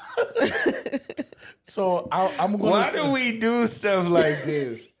god! So I'm gonna. Why do we do stuff like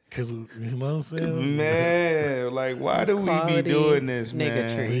this? Because you know what I'm saying. Man, like why do we be Quality doing this, man?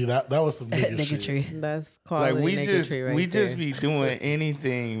 niggatry. That was some nigga shit. Niggatry. That's quality Like we niggatry right we there. just be doing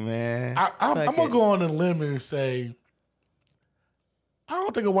anything, man. I'm Fuck gonna it. go on a limb and say, I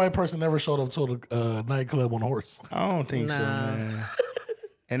don't think a white person ever showed up to the nightclub on a horse. I don't think so, Nah. man.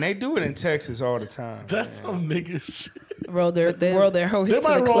 And they do it in Texas all the time. That's man. some nigga shit. Roll their horse They to the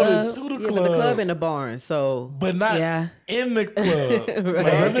might roll club. it to the Yeah, club, but the club in the barn, so but not Yeah. in the club. Like, Right.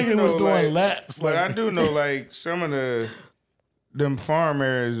 that I nigga know, was doing like- laps. But Like, I do know, like some of them farm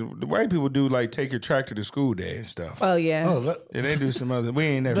areas, the white people do like take your tractor to school day and stuff. Oh yeah. oh, that, Yeah, they do some other. We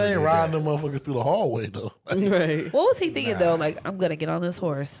ain't never. they ain't did riding that. them motherfuckers through the hallway though. right. What was he thinking though? Like, I'm gonna get on this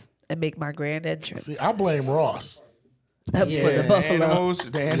horse and make my grand entrance See, I blame Ross. for the buffalo. Animals,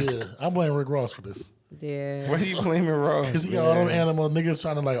 Yeah, I blame Rick Ross for this. Yeah. What are you blaming Ross? Because he got all them man? animal niggas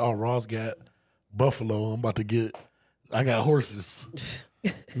trying to like, oh, Ross got buffalo. I'm about to get. I got horses.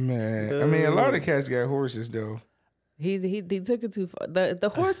 Man, I mean, a lot of cats got horses though. He took it too far. The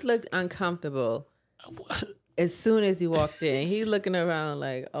horse looked uncomfortable as soon as he walked in. He looking around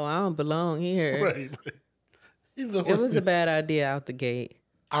like, oh, I don't belong here. Right. It was a bad idea out the gate.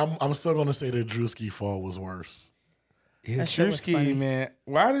 I'm still gonna say that Drewski fall was worse. Yeah, That shit was Drewski, funny. man.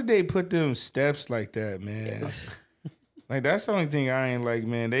 Why did they put them steps like that, man? Like that's the only thing I ain't like,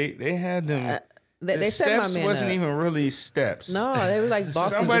 man. They had them. They the set my steps man wasn't up. even really steps. No, they was like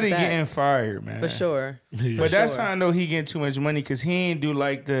boxing. Somebody just that. getting fired, man. For sure. But that's how I know he getting too much money because he ain't do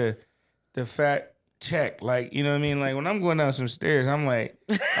like the fat check. Like, you know what I mean? Like when I'm going down some stairs, I'm like,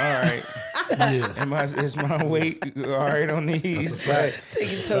 all right, Yeah. is my weight all right on these? Like,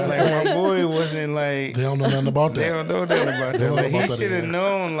 Take it to like my boy wasn't like, They don't know nothing about they that. don't know nothing about They that. don't know Like he about that, should have yeah.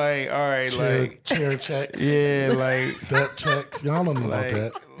 known, like, all right, like, Chair checks. yeah, like, Step checks. Y'all don't know Like-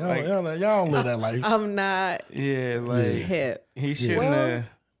 about that. Y'all, like- y'all don't live that life. I'm not yeah, like hip. he shouldn't Well, have.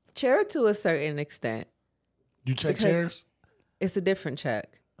 Chair to a certain extent. You check because- chairs? It's a different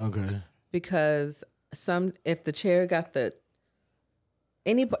check Okay. because if the chair got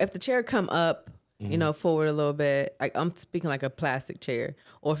if the chair come up, you know, forward a little bit, like I'm speaking like a plastic chair,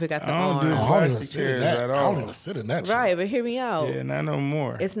 or if it got the I don't arm. do I don't even plastic sit in chairs that. at I all. don't even sit in that chair. Right, but hear me out. Yeah, not no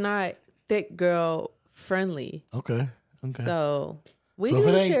more. It's not thick girl friendly. Okay. Okay. So we So if do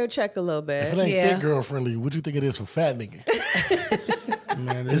it the ain't- chair check a little bit. if it ain't Yeah. thick girl friendly, what you think it is for fat nigga?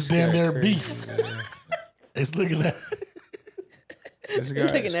 Man, It's this damn guy near crazy, beef. man. It's looking at This He's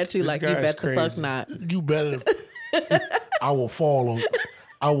guy's- looking at you this like you guy's bet the fuck crazy. not. you better. I will fall on.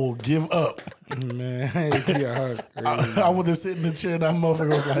 I will give up. Man, yeah, I would have sit in the chair. That motherfucker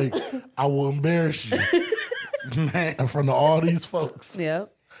was like, I will embarrass you in front of all these folks.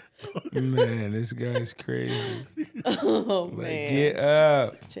 Yep. man, this guy's crazy. Oh Like, man, get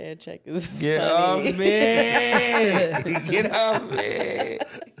up, chair check is get funny. off me, get off me.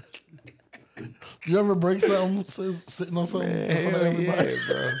 You ever break something sitting on something in front of Hell everybody?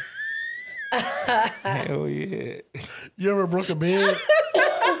 yeah, bro. Hell yeah. You ever broke a bed?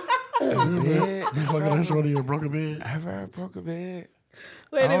 Bed? You fucking that shorty and broke a bed? Have I ever broke a bed?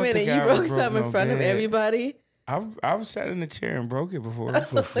 Wait I a don't minute, think you I ever broke broke something no in front of bed. everybody? I've sat in the chair and broke it before.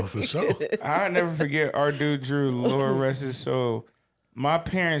 For sure. I'll never forget our dude Drew, Lord rest his soul. My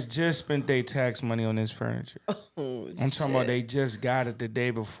parents just spent their tax money on this furniture. I'm talking about they just got it the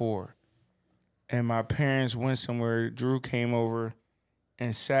day before. And my parents went somewhere. Drew came over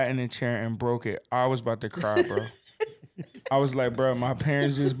and sat in the chair and broke it. I was about to cry, bro. I was like, bro, my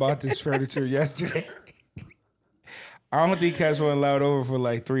parents just bought this furniture yesterday. I don't think cats were allowed over for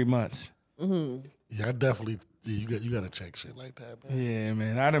like 3 months. Mm-hmm. Yeah, I definitely. Yeah, you got to check shit like that, man. Yeah,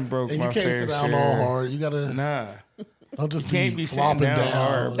 man. I done broke And my you can't fair sit down share. all hard. You gotta Nah. don't just Can't be be sitting flopping down,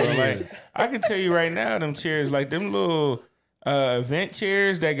 hard, bro. Yeah. Like I can tell you right now, them chairs, like them little event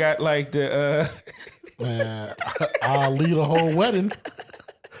chairs that got like the Man, I'll lead a whole wedding.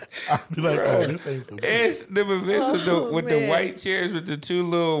 I'll be like, oh, this ain't for me. it's the events with the man. white chairs with the two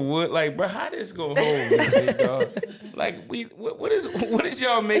little wood. Like, bro, how this gonna hold me, big dog? Like, what is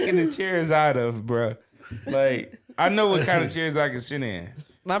y'all making the chairs out of, bro? Like, I know what kind of chairs I can sit in.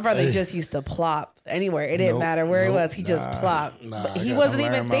 My brother just used to plop anywhere. It didn't matter where he was. He just plopped. He wasn't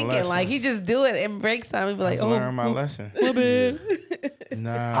even thinking. Like, he just do it and break something. He'd be like, learn my lesson.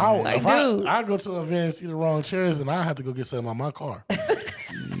 Nah. Like, dude. I go to an event and see the wrong chairs, and I have to go get some on my car.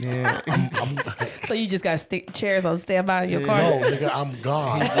 Yeah. So you just got chairs on standby in your car? No, nigga, I'm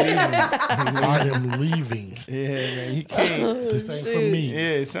gone. I am leaving. Yeah, man, you can't. This ain't for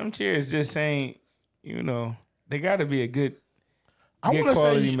me. Yeah, some chairs just ain't, they got to be a good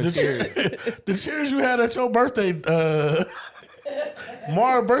quality material. The chairs you had at your birthday,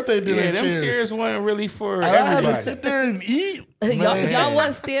 Mara's birthday dinner. Yeah, them chairs weren't really for I everybody. had to sit there and eat. Y'all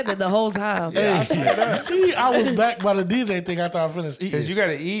wasn't standing the whole time. Hey, see, I was back by the DJ thing after I finished eating. Because you got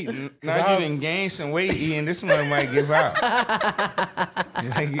to eat. Now you done gain some weight eating. This one might give out.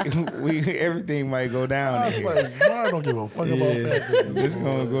 Everything might go down in here. Like, Mara don't give a fuck about that. This is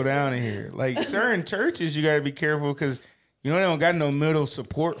going to go down in here. Like certain churches, you got to be careful because, they don't got no middle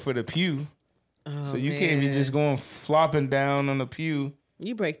support for the pew. So you can't be just going flopping down on the pew.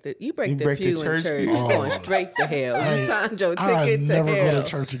 You break the pew church in church. pew. You going straight to hell. You signed your ticket to hell. I never go to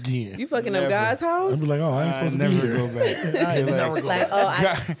church again. You fucking up God's house? I'd be like, I ain't supposed to be here. Go back. I ain't never go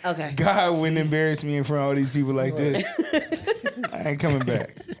back. Okay. God wouldn't embarrass me in front of all these people like this. I ain't coming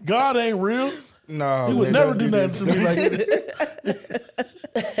back. God ain't real. No, he would never do nothing to me like this.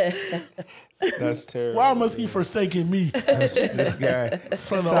 That's terrible. Why must he forsaken me? This guy. In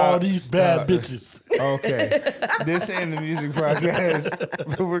front of all these bad bitches. Okay. This ain't the music podcast,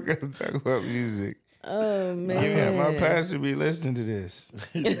 but we're going to talk about music. Oh, man. Yeah, my pastor be listening to this.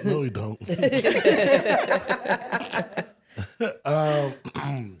 No, he don't.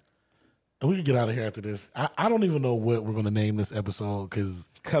 We can get out of here after this. I don't even know what we're going to name this episode because...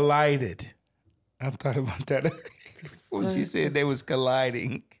 Collided. I thought about that. When she said they was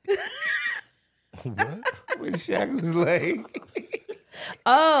colliding. What? When Shaq was like...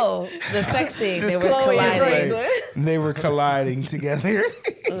 Oh, the sex scene. They were colliding. They were colliding together.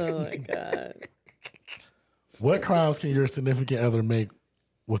 Oh, my God. What crimes can your significant other make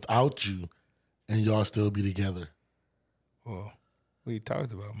without you and y'all still be together? Well, we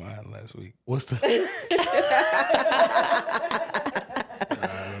talked about mine last week. What's the...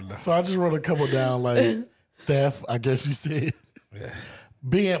 I don't know. So I just wrote a couple down, like theft, I guess you said.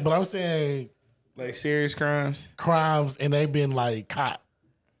 Yeah. But I'm saying... Like serious crimes? Crimes, and they been like caught.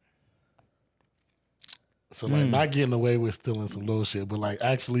 So like not getting away with stealing some little shit, but like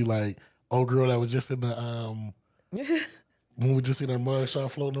actually like old girl that was just in the when we just seen her mug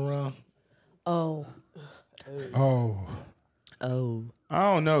shot floating around. Oh. I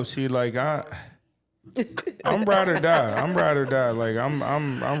don't know. See, like I'm ride or die. I'm ride or die. Like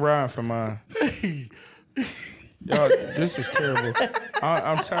I'm riding for mine. Y'all, this is terrible.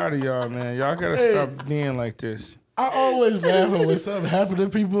 I'm tired of y'all, man. Y'all gotta stop being like this. I always laugh at when something happen to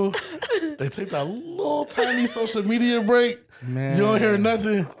people. They take that little tiny social media break. Man. You don't hear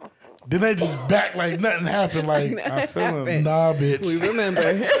nothing. Then they just back like nothing happened. Like I feel him. Nah, bitch. We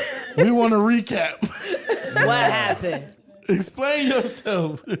remember. We want to recap. What happened? Explain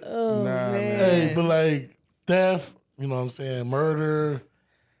yourself. Oh, man. Hey, but like theft, you know what I'm saying, murder.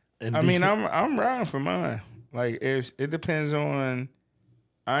 And I mean, I'm riding for mine. Like if it depends on,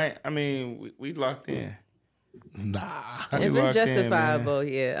 we locked in. Nah. If it's justifiable, I'm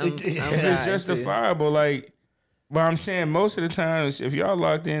if it's justifiable, like, but I'm saying most of the times, if y'all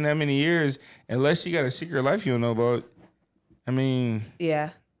locked in that many years, unless you got a secret life you don't know about,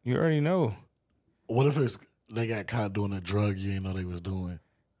 yeah, you already know. What if they got caught doing a drug you didn't know they was doing?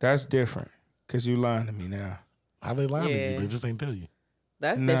 That's different, cause you lying to me now. How they lying to you? They just ain't tell you.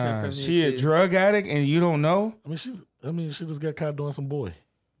 That's different from me. She a drug addict and you don't know? She just got caught doing some boy.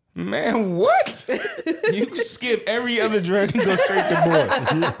 Man, what? You skip every other drug and go straight to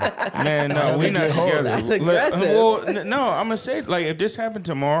boy. Man, no, we not together. That's aggressive. No, I'm gonna say, like, if this happened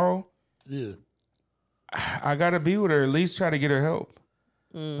tomorrow, I gotta be with her, at least try to get her help.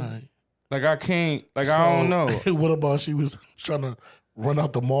 Right. Like I can't, like I don't know. What about she was trying to run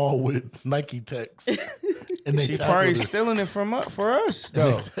out the mall with Nike Techs? And she probably stealing it for us,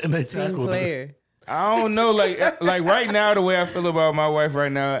 though. And they tackled her. I don't know, like right now, the way I feel about my wife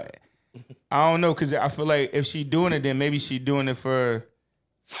right now, I don't know, because I feel like if she doing it, then maybe she doing it for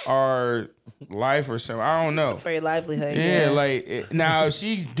our life or something. I don't know. For your livelihood. Yeah, like now if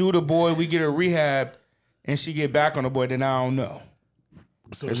she do the boy, we get her rehab, and she get back on the boy, then I don't know.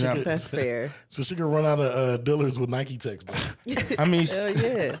 So that's fair. So she can run out of dealers with Nike Techs. I mean,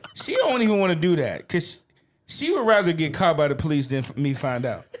 she don't even want to do that because she would rather get caught by the police than me find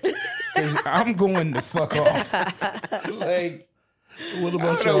out. Because I'm going to fuck off. Like, what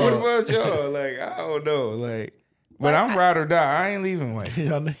about y'all? y'all? What about y'all? Like, I don't know. Like, But I'm ride or die. I ain't leaving white.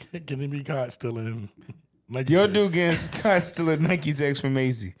 Y'all nigga getting me caught stealing Nike Your Techs. dude getting caught stealing Nike Techs from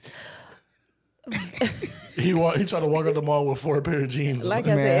Macy. He tried to walk up the mall with 4 pair of jeans. Like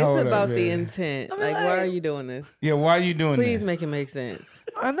on. I Man, said, hold it's up, about the man. intent. I mean, Like, why like- are you doing this? Yeah, why you doing Please this? make it make sense.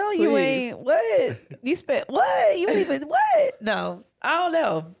 I know you Please. ain't. What? You spent what? You ain't even what? No, I don't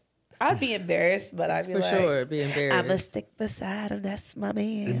know. I'd be embarrassed, but I'd be For like, sure, be embarrassed. I'ma stick beside him. That's my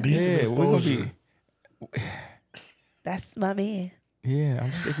man. Indecent Yeah, we're gonna exposure. be. That's my man. Yeah,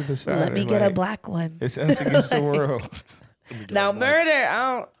 I'm sticking beside Let her, me get a like, black one. It's us against the world. Now murder,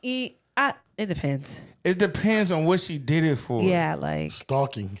 I don't eat. It depends. It depends on what she did it for. Yeah, like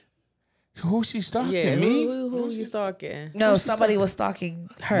Stalking. Who she stalking? Yeah, Me? who you stalking? no, somebody was stalking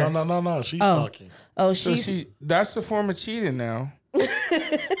her. No. She's Oh. stalking. Oh, So she's that's a form of cheating now.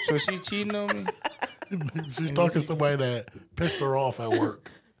 So she cheating on me? She's stalking somebody that pissed her off at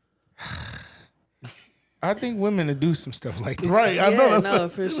work. I think women to do some stuff like that. Right, I know that's no,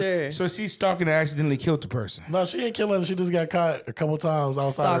 for sure. So she's stalking and accidentally killed the person. No, she ain't killing her. She just got caught a couple times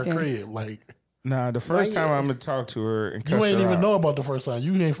outside Stalking. her crib. Like, Nah, the first time I'm gonna talk to her and cuss you ain't her even out. know about the first time.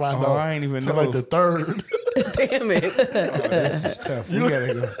 You ain't find Oh, out. I ain't even till know. like the third. Damn it. Oh, this is tough. We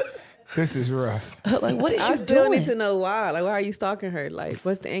gotta go. This is rough. like, what is I you still doing? need to know why. Like, why are you stalking her? Like,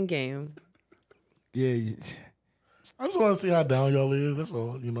 what's the end game? Yeah. I just want to see how down y'all is. That's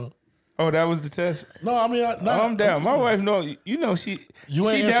all, you know. Oh, that was the test. No, I mean, I'm down. My wife know. You know she. You she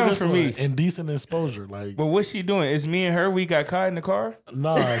ain't down answered for this me. one. Indecent exposure. Like, But what's she doing? Is me and her? We got caught in the car.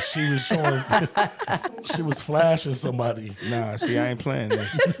 nah, she was showing. She was flashing somebody. Nah, see, I ain't playing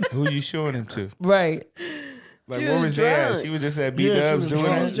this. Who you showing him to? Right. Like, She where was was they at? drunk. She was just at Yeah, she B-Dubs was doing She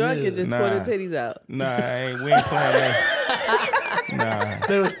drunk. was it? drunk and just pulled her Nah. titties out. Nah, we ain't playing that. Nah.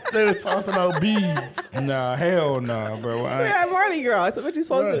 They was tossing out beads. Nah, hell nah, bro. We're at Mardi Gras, so what you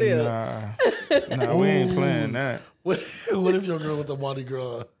supposed to do? Nah, we ain't playing that. What if your girl with the Mardi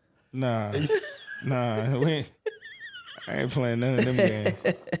Gras? Nah, I ain't playing none of them games.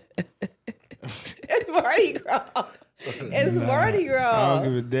 It's Mardi Gras. It's Mardi I Gras. don't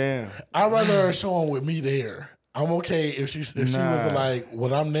give a damn. I'd rather her showing with me there. I'm okay if she was like,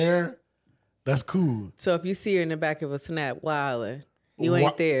 when I'm there, that's cool. So if you see her in the back of a snap wilding, you ain't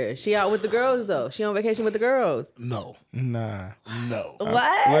What? there. She out with the girls though. She on vacation with the girls. No. Nah. No.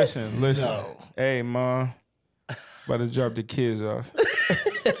 What? Listen. No. Hey, Mom. About to drop the kids off.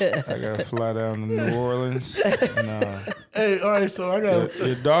 I gotta fly down to New Orleans. Nah. Hey, all right, so I got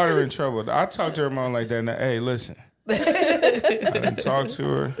Your daughter in trouble. I talked to her mom like that. Now, hey, listen. I didn't talk to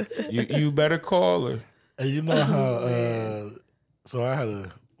her. You better call her. And you know how so I had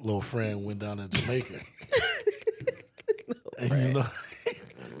a little friend went down to Jamaica. And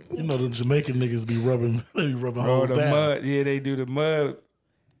you know the Jamaican niggas be rubbing Oh, hoes the down. mud. Yeah, they do the mud.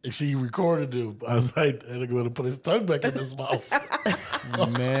 And she recorded him. I was like, that nigga going to put his tongue back in his mouth.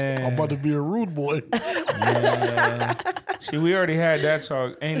 Man. I'm about to be a rude boy. Man. See, we already had that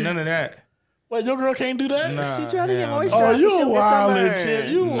talk. Ain't none of that. Wait, your girl can't do that? Nah, She trying to get hell moisture. no. Oh, so you she'll a get wild sunburned. chip.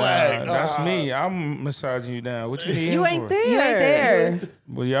 You whack. That's me. I'm massaging you down. What you need You him ain't for? there. You ain't there.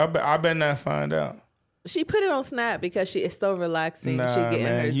 Well, y'all, I better not find out. She put it on Snap because she is so relaxing. Nah, she getting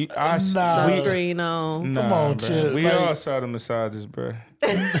man. her Nah. sunscreen on. Nah, Come on, bruh. Chip, We like- all saw the massages, bro.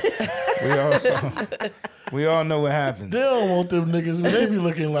 we all saw. We all know what happens. They don't want them niggas, but they be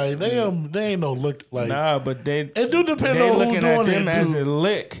looking like they ain't no look like. Nah, but they It do depend they on who looking at doing them it as a too.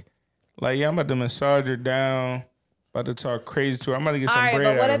 lick. Like, yeah, I'm about to massage her down. About to talk crazy to her. I'm about to get All some right,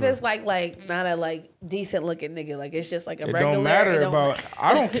 bread but what out if of her. it's like not a like decent looking nigga? Like it's just like a It regular. don't matter it don't about. ma-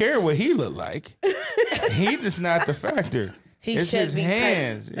 I don't care what he look like. He just not the factor. He It's should his be tight.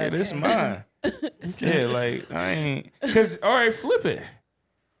 hands. Yeah, this Okay. mine. Yeah, like I ain't. Cause all right, flip it.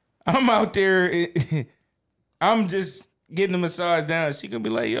 I'm out there. I'm just getting the massage down. She gonna be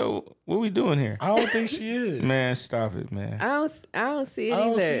like, "Yo, what we doing here?" I don't think she is. Man, stop it, man. I don't see it I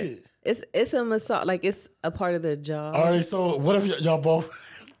don't either. see it. It's a massage, like it's a part of the job. All right, so what if y'all both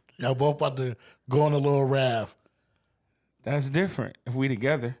about to go on a little raft? That's different if we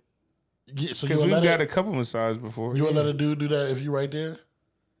together. Yeah, so you Because would we've let got it, a couple massages before. you would yeah. let a dude do that if you right there?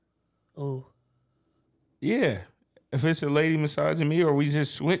 Ooh. Yeah. If it's a lady massaging me or we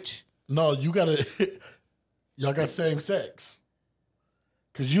just switch. No, you gotta. Y'all got same sex.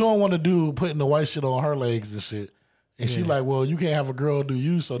 Cause you don't want to do putting the white shit on her legs and shit. And she like, well, you can't have a girl do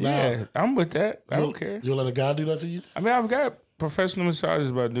you, so now Yeah, I'm with that. I don't care. You'll let a guy do that to you? I mean, I've got professional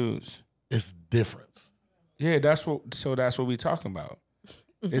massages by dudes. It's different. Yeah, that's what we talking about.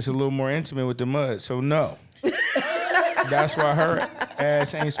 It's a little more intimate with the mud. So no. That's why her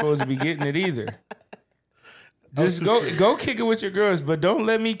ass ain't supposed to be getting it either. Just go kick it with your girls, but don't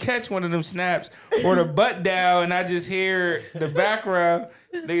let me catch one of them snaps or the butt dial and I just hear the background.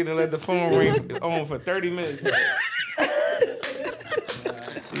 They gonna let the phone ring on for 30 minutes.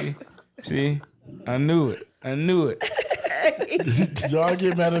 See, I knew it. Y'all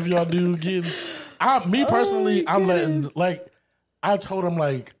get mad if y'all do get. Me personally, I'm letting like. I told him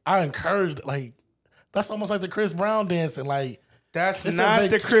like I encouraged like. That's almost like the Chris Brown dancing like. That's not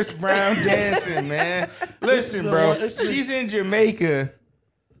the Chris Brown dancing, man. Listen, bro. She's in Jamaica.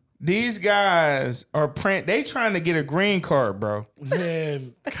 These guys are they trying to get a green card, bro.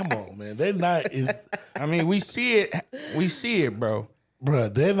 Man, come on, man. They're not. I mean, we see it, bro. Bro,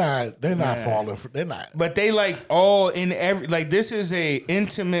 they're not falling for. They're not. But they like all in every like. This is a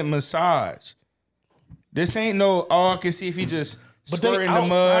intimate massage. This ain't no. I can see if he just squirt in the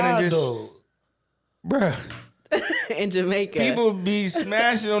mud and just. Bruh. In Jamaica, people be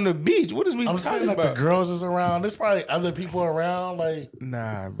smashing on the beach. What is we I'm talking saying about? That the girls is around. There's probably other people around. Like,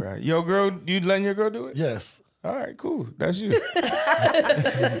 nah, bro. Your girl, you letting your girl do it? Yes. All right, cool. That's you.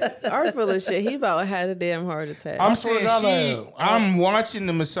 Art full of shit. He about had a damn heart attack. I'm saying I'm watching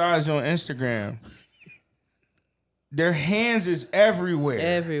the massage on Instagram. Their hands is everywhere.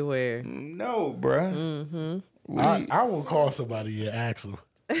 Everywhere. No, bro. Mm-hmm. I will call somebody and ask them.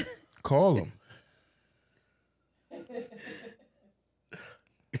 Call them.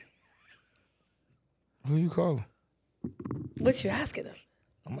 Who you calling? What you asking them?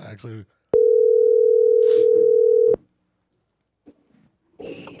 I'm actually.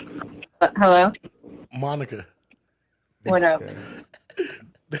 Hello? Monica. What up?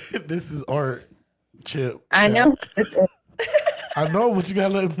 This is Art, Chip. I know. I know, but you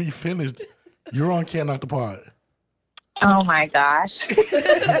gotta let me finish. You're on Can't Knock the Pod. Oh my gosh.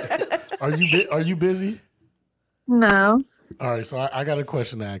 Are you busy? No. All right, so I got a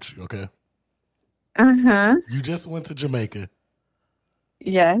question to ask you, okay? Uh-huh. You just went to Jamaica.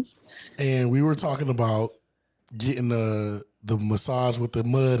 Yes. And we were talking about getting the massage with the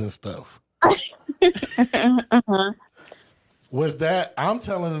mud and stuff. Uh-huh. Was that? I'm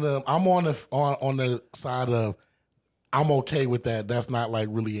telling them I'm on the side of I'm okay with that. That's not like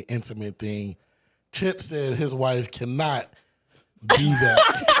really an intimate thing. Chip said his wife cannot do that.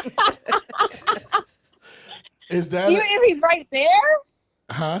 Is that even if he's right there?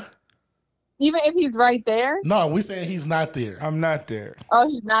 Huh? Even if he's right there? No, we saying he's not there. I'm not there. Oh,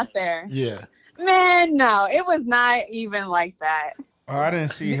 he's not there. Yeah. Man, no, it was not even like that. Oh, I didn't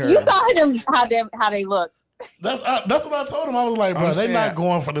see her. You saw them how they look. That's what I told him. I was like, bro, they're not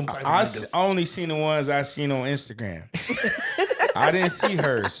going for them type of niggas. I only seen the ones I seen on Instagram. I didn't see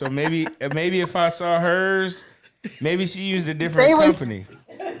hers, so maybe if I saw hers, maybe she used a different company.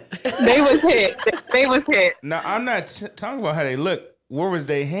 They was hit. They was hit. Now I'm not talking about how they look. Where was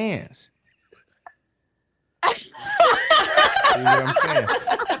their hands? See what I'm saying?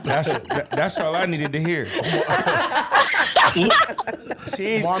 That's all I needed to hear.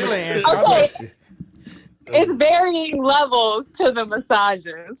 She still ain't answering my question. It's varying levels to the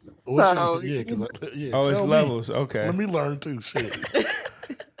massages. So it's levels. Okay. Let me learn too. Shit.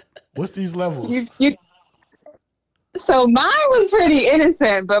 What's these levels? So mine was pretty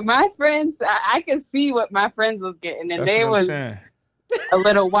innocent, but my friends, I could see what my friends was getting, and they was a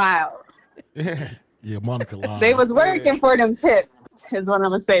little wild. Yeah, Monica lied. They was working for them tips, is what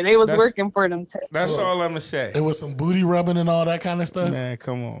I'm gonna say. They was working for them tips. That's all I'm gonna say. It was some booty rubbing and all that kind of stuff. Man,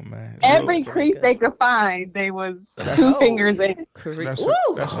 come on, man. Every crease they could find, they was two fingers in. That's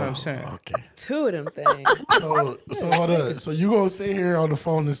what I'm saying. Okay. Two of them things. So hold up. So you gonna sit here on the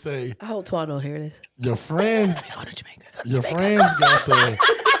phone and say, I hope Twan don't hear this. Your friends got the.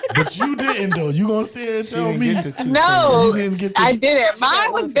 But you didn't though. You gonna sit here and tell me? No, you didn't get I didn't.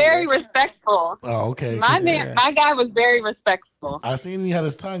 Mine was very respectful. Oh, okay. My guy was very respectful. I seen he had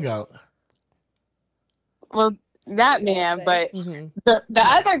his tongue out. Well, that man, but the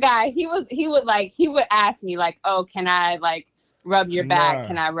other guy, he would ask me like, oh, can I like rub your back?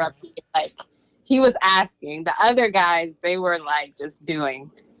 Can I rub you? Like he was asking. The other guys, they were like just doing.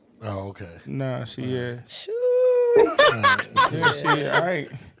 Oh, okay. Nah, Shoot. Yeah, she all right.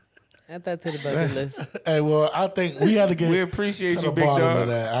 Add that to the bucket list. Hey, well, I think we had to get we appreciate to you, the big bottom dog. of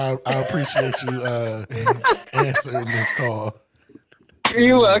that. I appreciate you answering this call.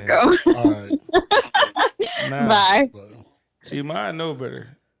 You're welcome. All right. Nah. Bye. See, mine know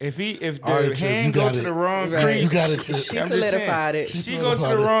better. If the right, hand go to the wrong crease, you got it. She solidified it. She go to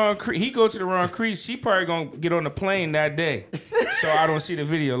the wrong crease. He go to the wrong crease. She probably gonna get on the plane that day. So I don't see the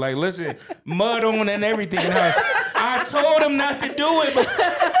video. Like, listen, mud on and everything in the house. I told him not to do it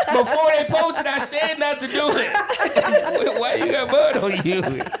before they posted. I said not to do it. Why you got mud on you?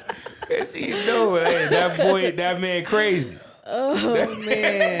 She know, hey, that man crazy. Oh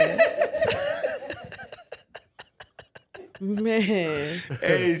man. Man.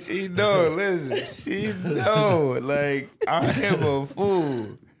 Hey, she know, listen, she know, like, I am a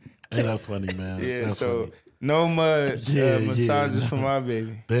fool. Hey, that's funny, man. Yeah, that's so funny. no mud massages for my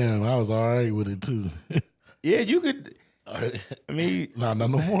baby. Damn, I was all right with it too. Yeah, you could. I mean, nah,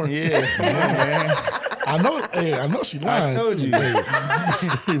 not no more. Yeah, come on, man. I know she lying. I told too. you.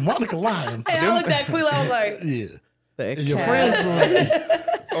 Hey, Monica lying. Hey, I looked at Quilla, I was like, Yeah. The And your cat. friends doing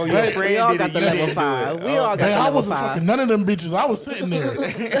Oh, your friend We all did got it. the You level didn't do 5. it. We all got the Man, I level wasn't 5. fucking none of them bitches. I was sitting there.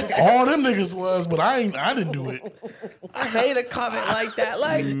 All them niggas was, but I didn't do it. I hate a comment like that.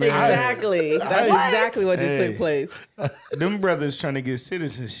 Like, Exactly. That's exactly what just took place. Them brothers trying to get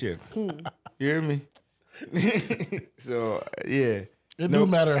citizenship. You hear me? So, yeah. It don't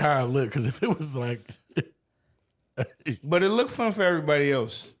matter how I look, because if it was like... But it looked fun for everybody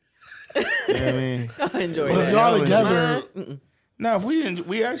else. You know what I mean? I enjoy But that. if y'all together... No, if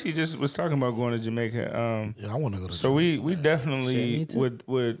we actually just was talking about going to Jamaica. Yeah, I want to go to so Jamaica. we definitely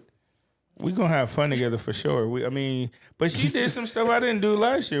would we gonna have fun together for sure. But she did some stuff I didn't do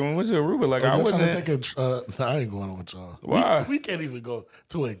last year when we went to Aruba. Like I wasn't. Trying to take a, I ain't going with y'all. Why? We can't even go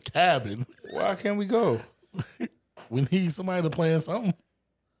to a cabin. Why can't we go? We need somebody to plan something.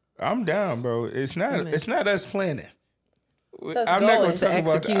 I'm down, bro. It's not us planning. Let's I'm go. not gonna It's talk the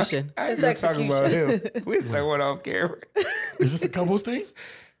about execution. I ain't It's gonna talk about him. execution. We talk about off camera. Is this a couples thing?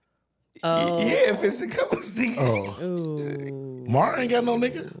 oh. Yeah, if it's a couple things. Oh, Ooh. Mar ain't got no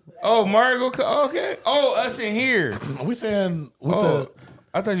nigga. Oh, Mario, okay. Oh, us in here. Are we saying with Oh, the?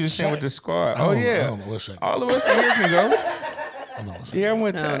 I thought you were saying Shaq. with the squad. I Oh don't know- I yeah, don't know what Shaq. all of us in here can go. I don't know what's Yeah, I'm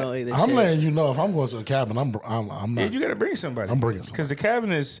with I that. don't know either. I'm shit. letting you know if I'm going to a cabin, I'm Yeah, not. you got to bring somebody. I'm bringing somebody. Because the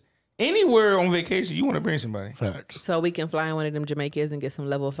cabin is anywhere on vacation. You want to bring somebody. Facts. So we can fly in one of them Jamaicas and get some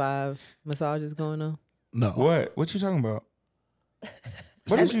level 5 massages going on. No. What? What you talking about?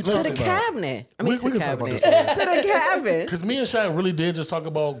 What To is you To talking the about? cabinet. I mean, We to can talk about cabinet. this later. To the cabin. Because me and Shaq really did just talk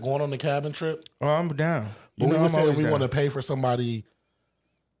about going on the cabin trip. Oh, I'm down. But You we know were I'm saying always we down. want to pay for somebody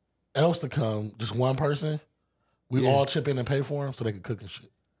else to come, just one person. We all chip in and pay for them so they can cook and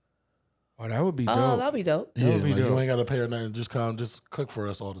shit. Oh, that would be dope. Oh, that'd be dope. Yeah, would be like you dope. ain't got to pay or nothing. Just come, just cook for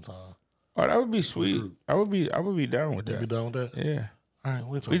us all the time. Oh, that would be sweet. I would be down with You be that. done with that? Yeah. All right,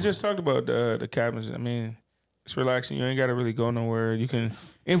 we'll talk We about just talked about the cabins. I mean, it's relaxing. You ain't got to really go nowhere. You can,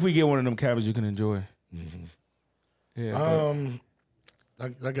 if we get one of them cabins, you can enjoy. Yeah. it.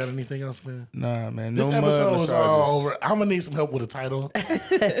 I got anything else, man? Nah, man. This No episode mud is all massages. over. I'm gonna need some help with a title.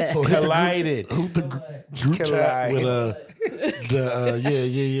 So Collided. Hit the group chat with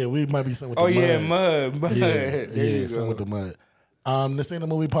yeah. We might be something with Oh the yeah, mud. mud. Yeah, There you something go. with the mud. This ain't a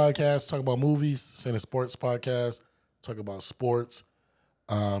movie podcast. Talk about movies. This ain't a sports podcast. Talk about sports.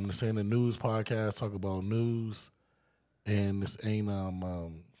 This ain't a news podcast. Talk about news. And this ain't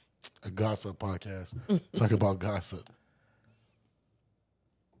a gossip podcast. Talk about gossip.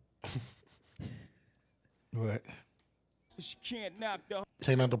 What? Can't Knock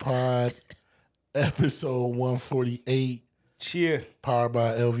the Pod, episode 148. Cheer. Powered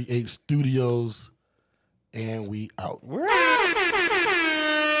by LVH Studios. And we out. We're out.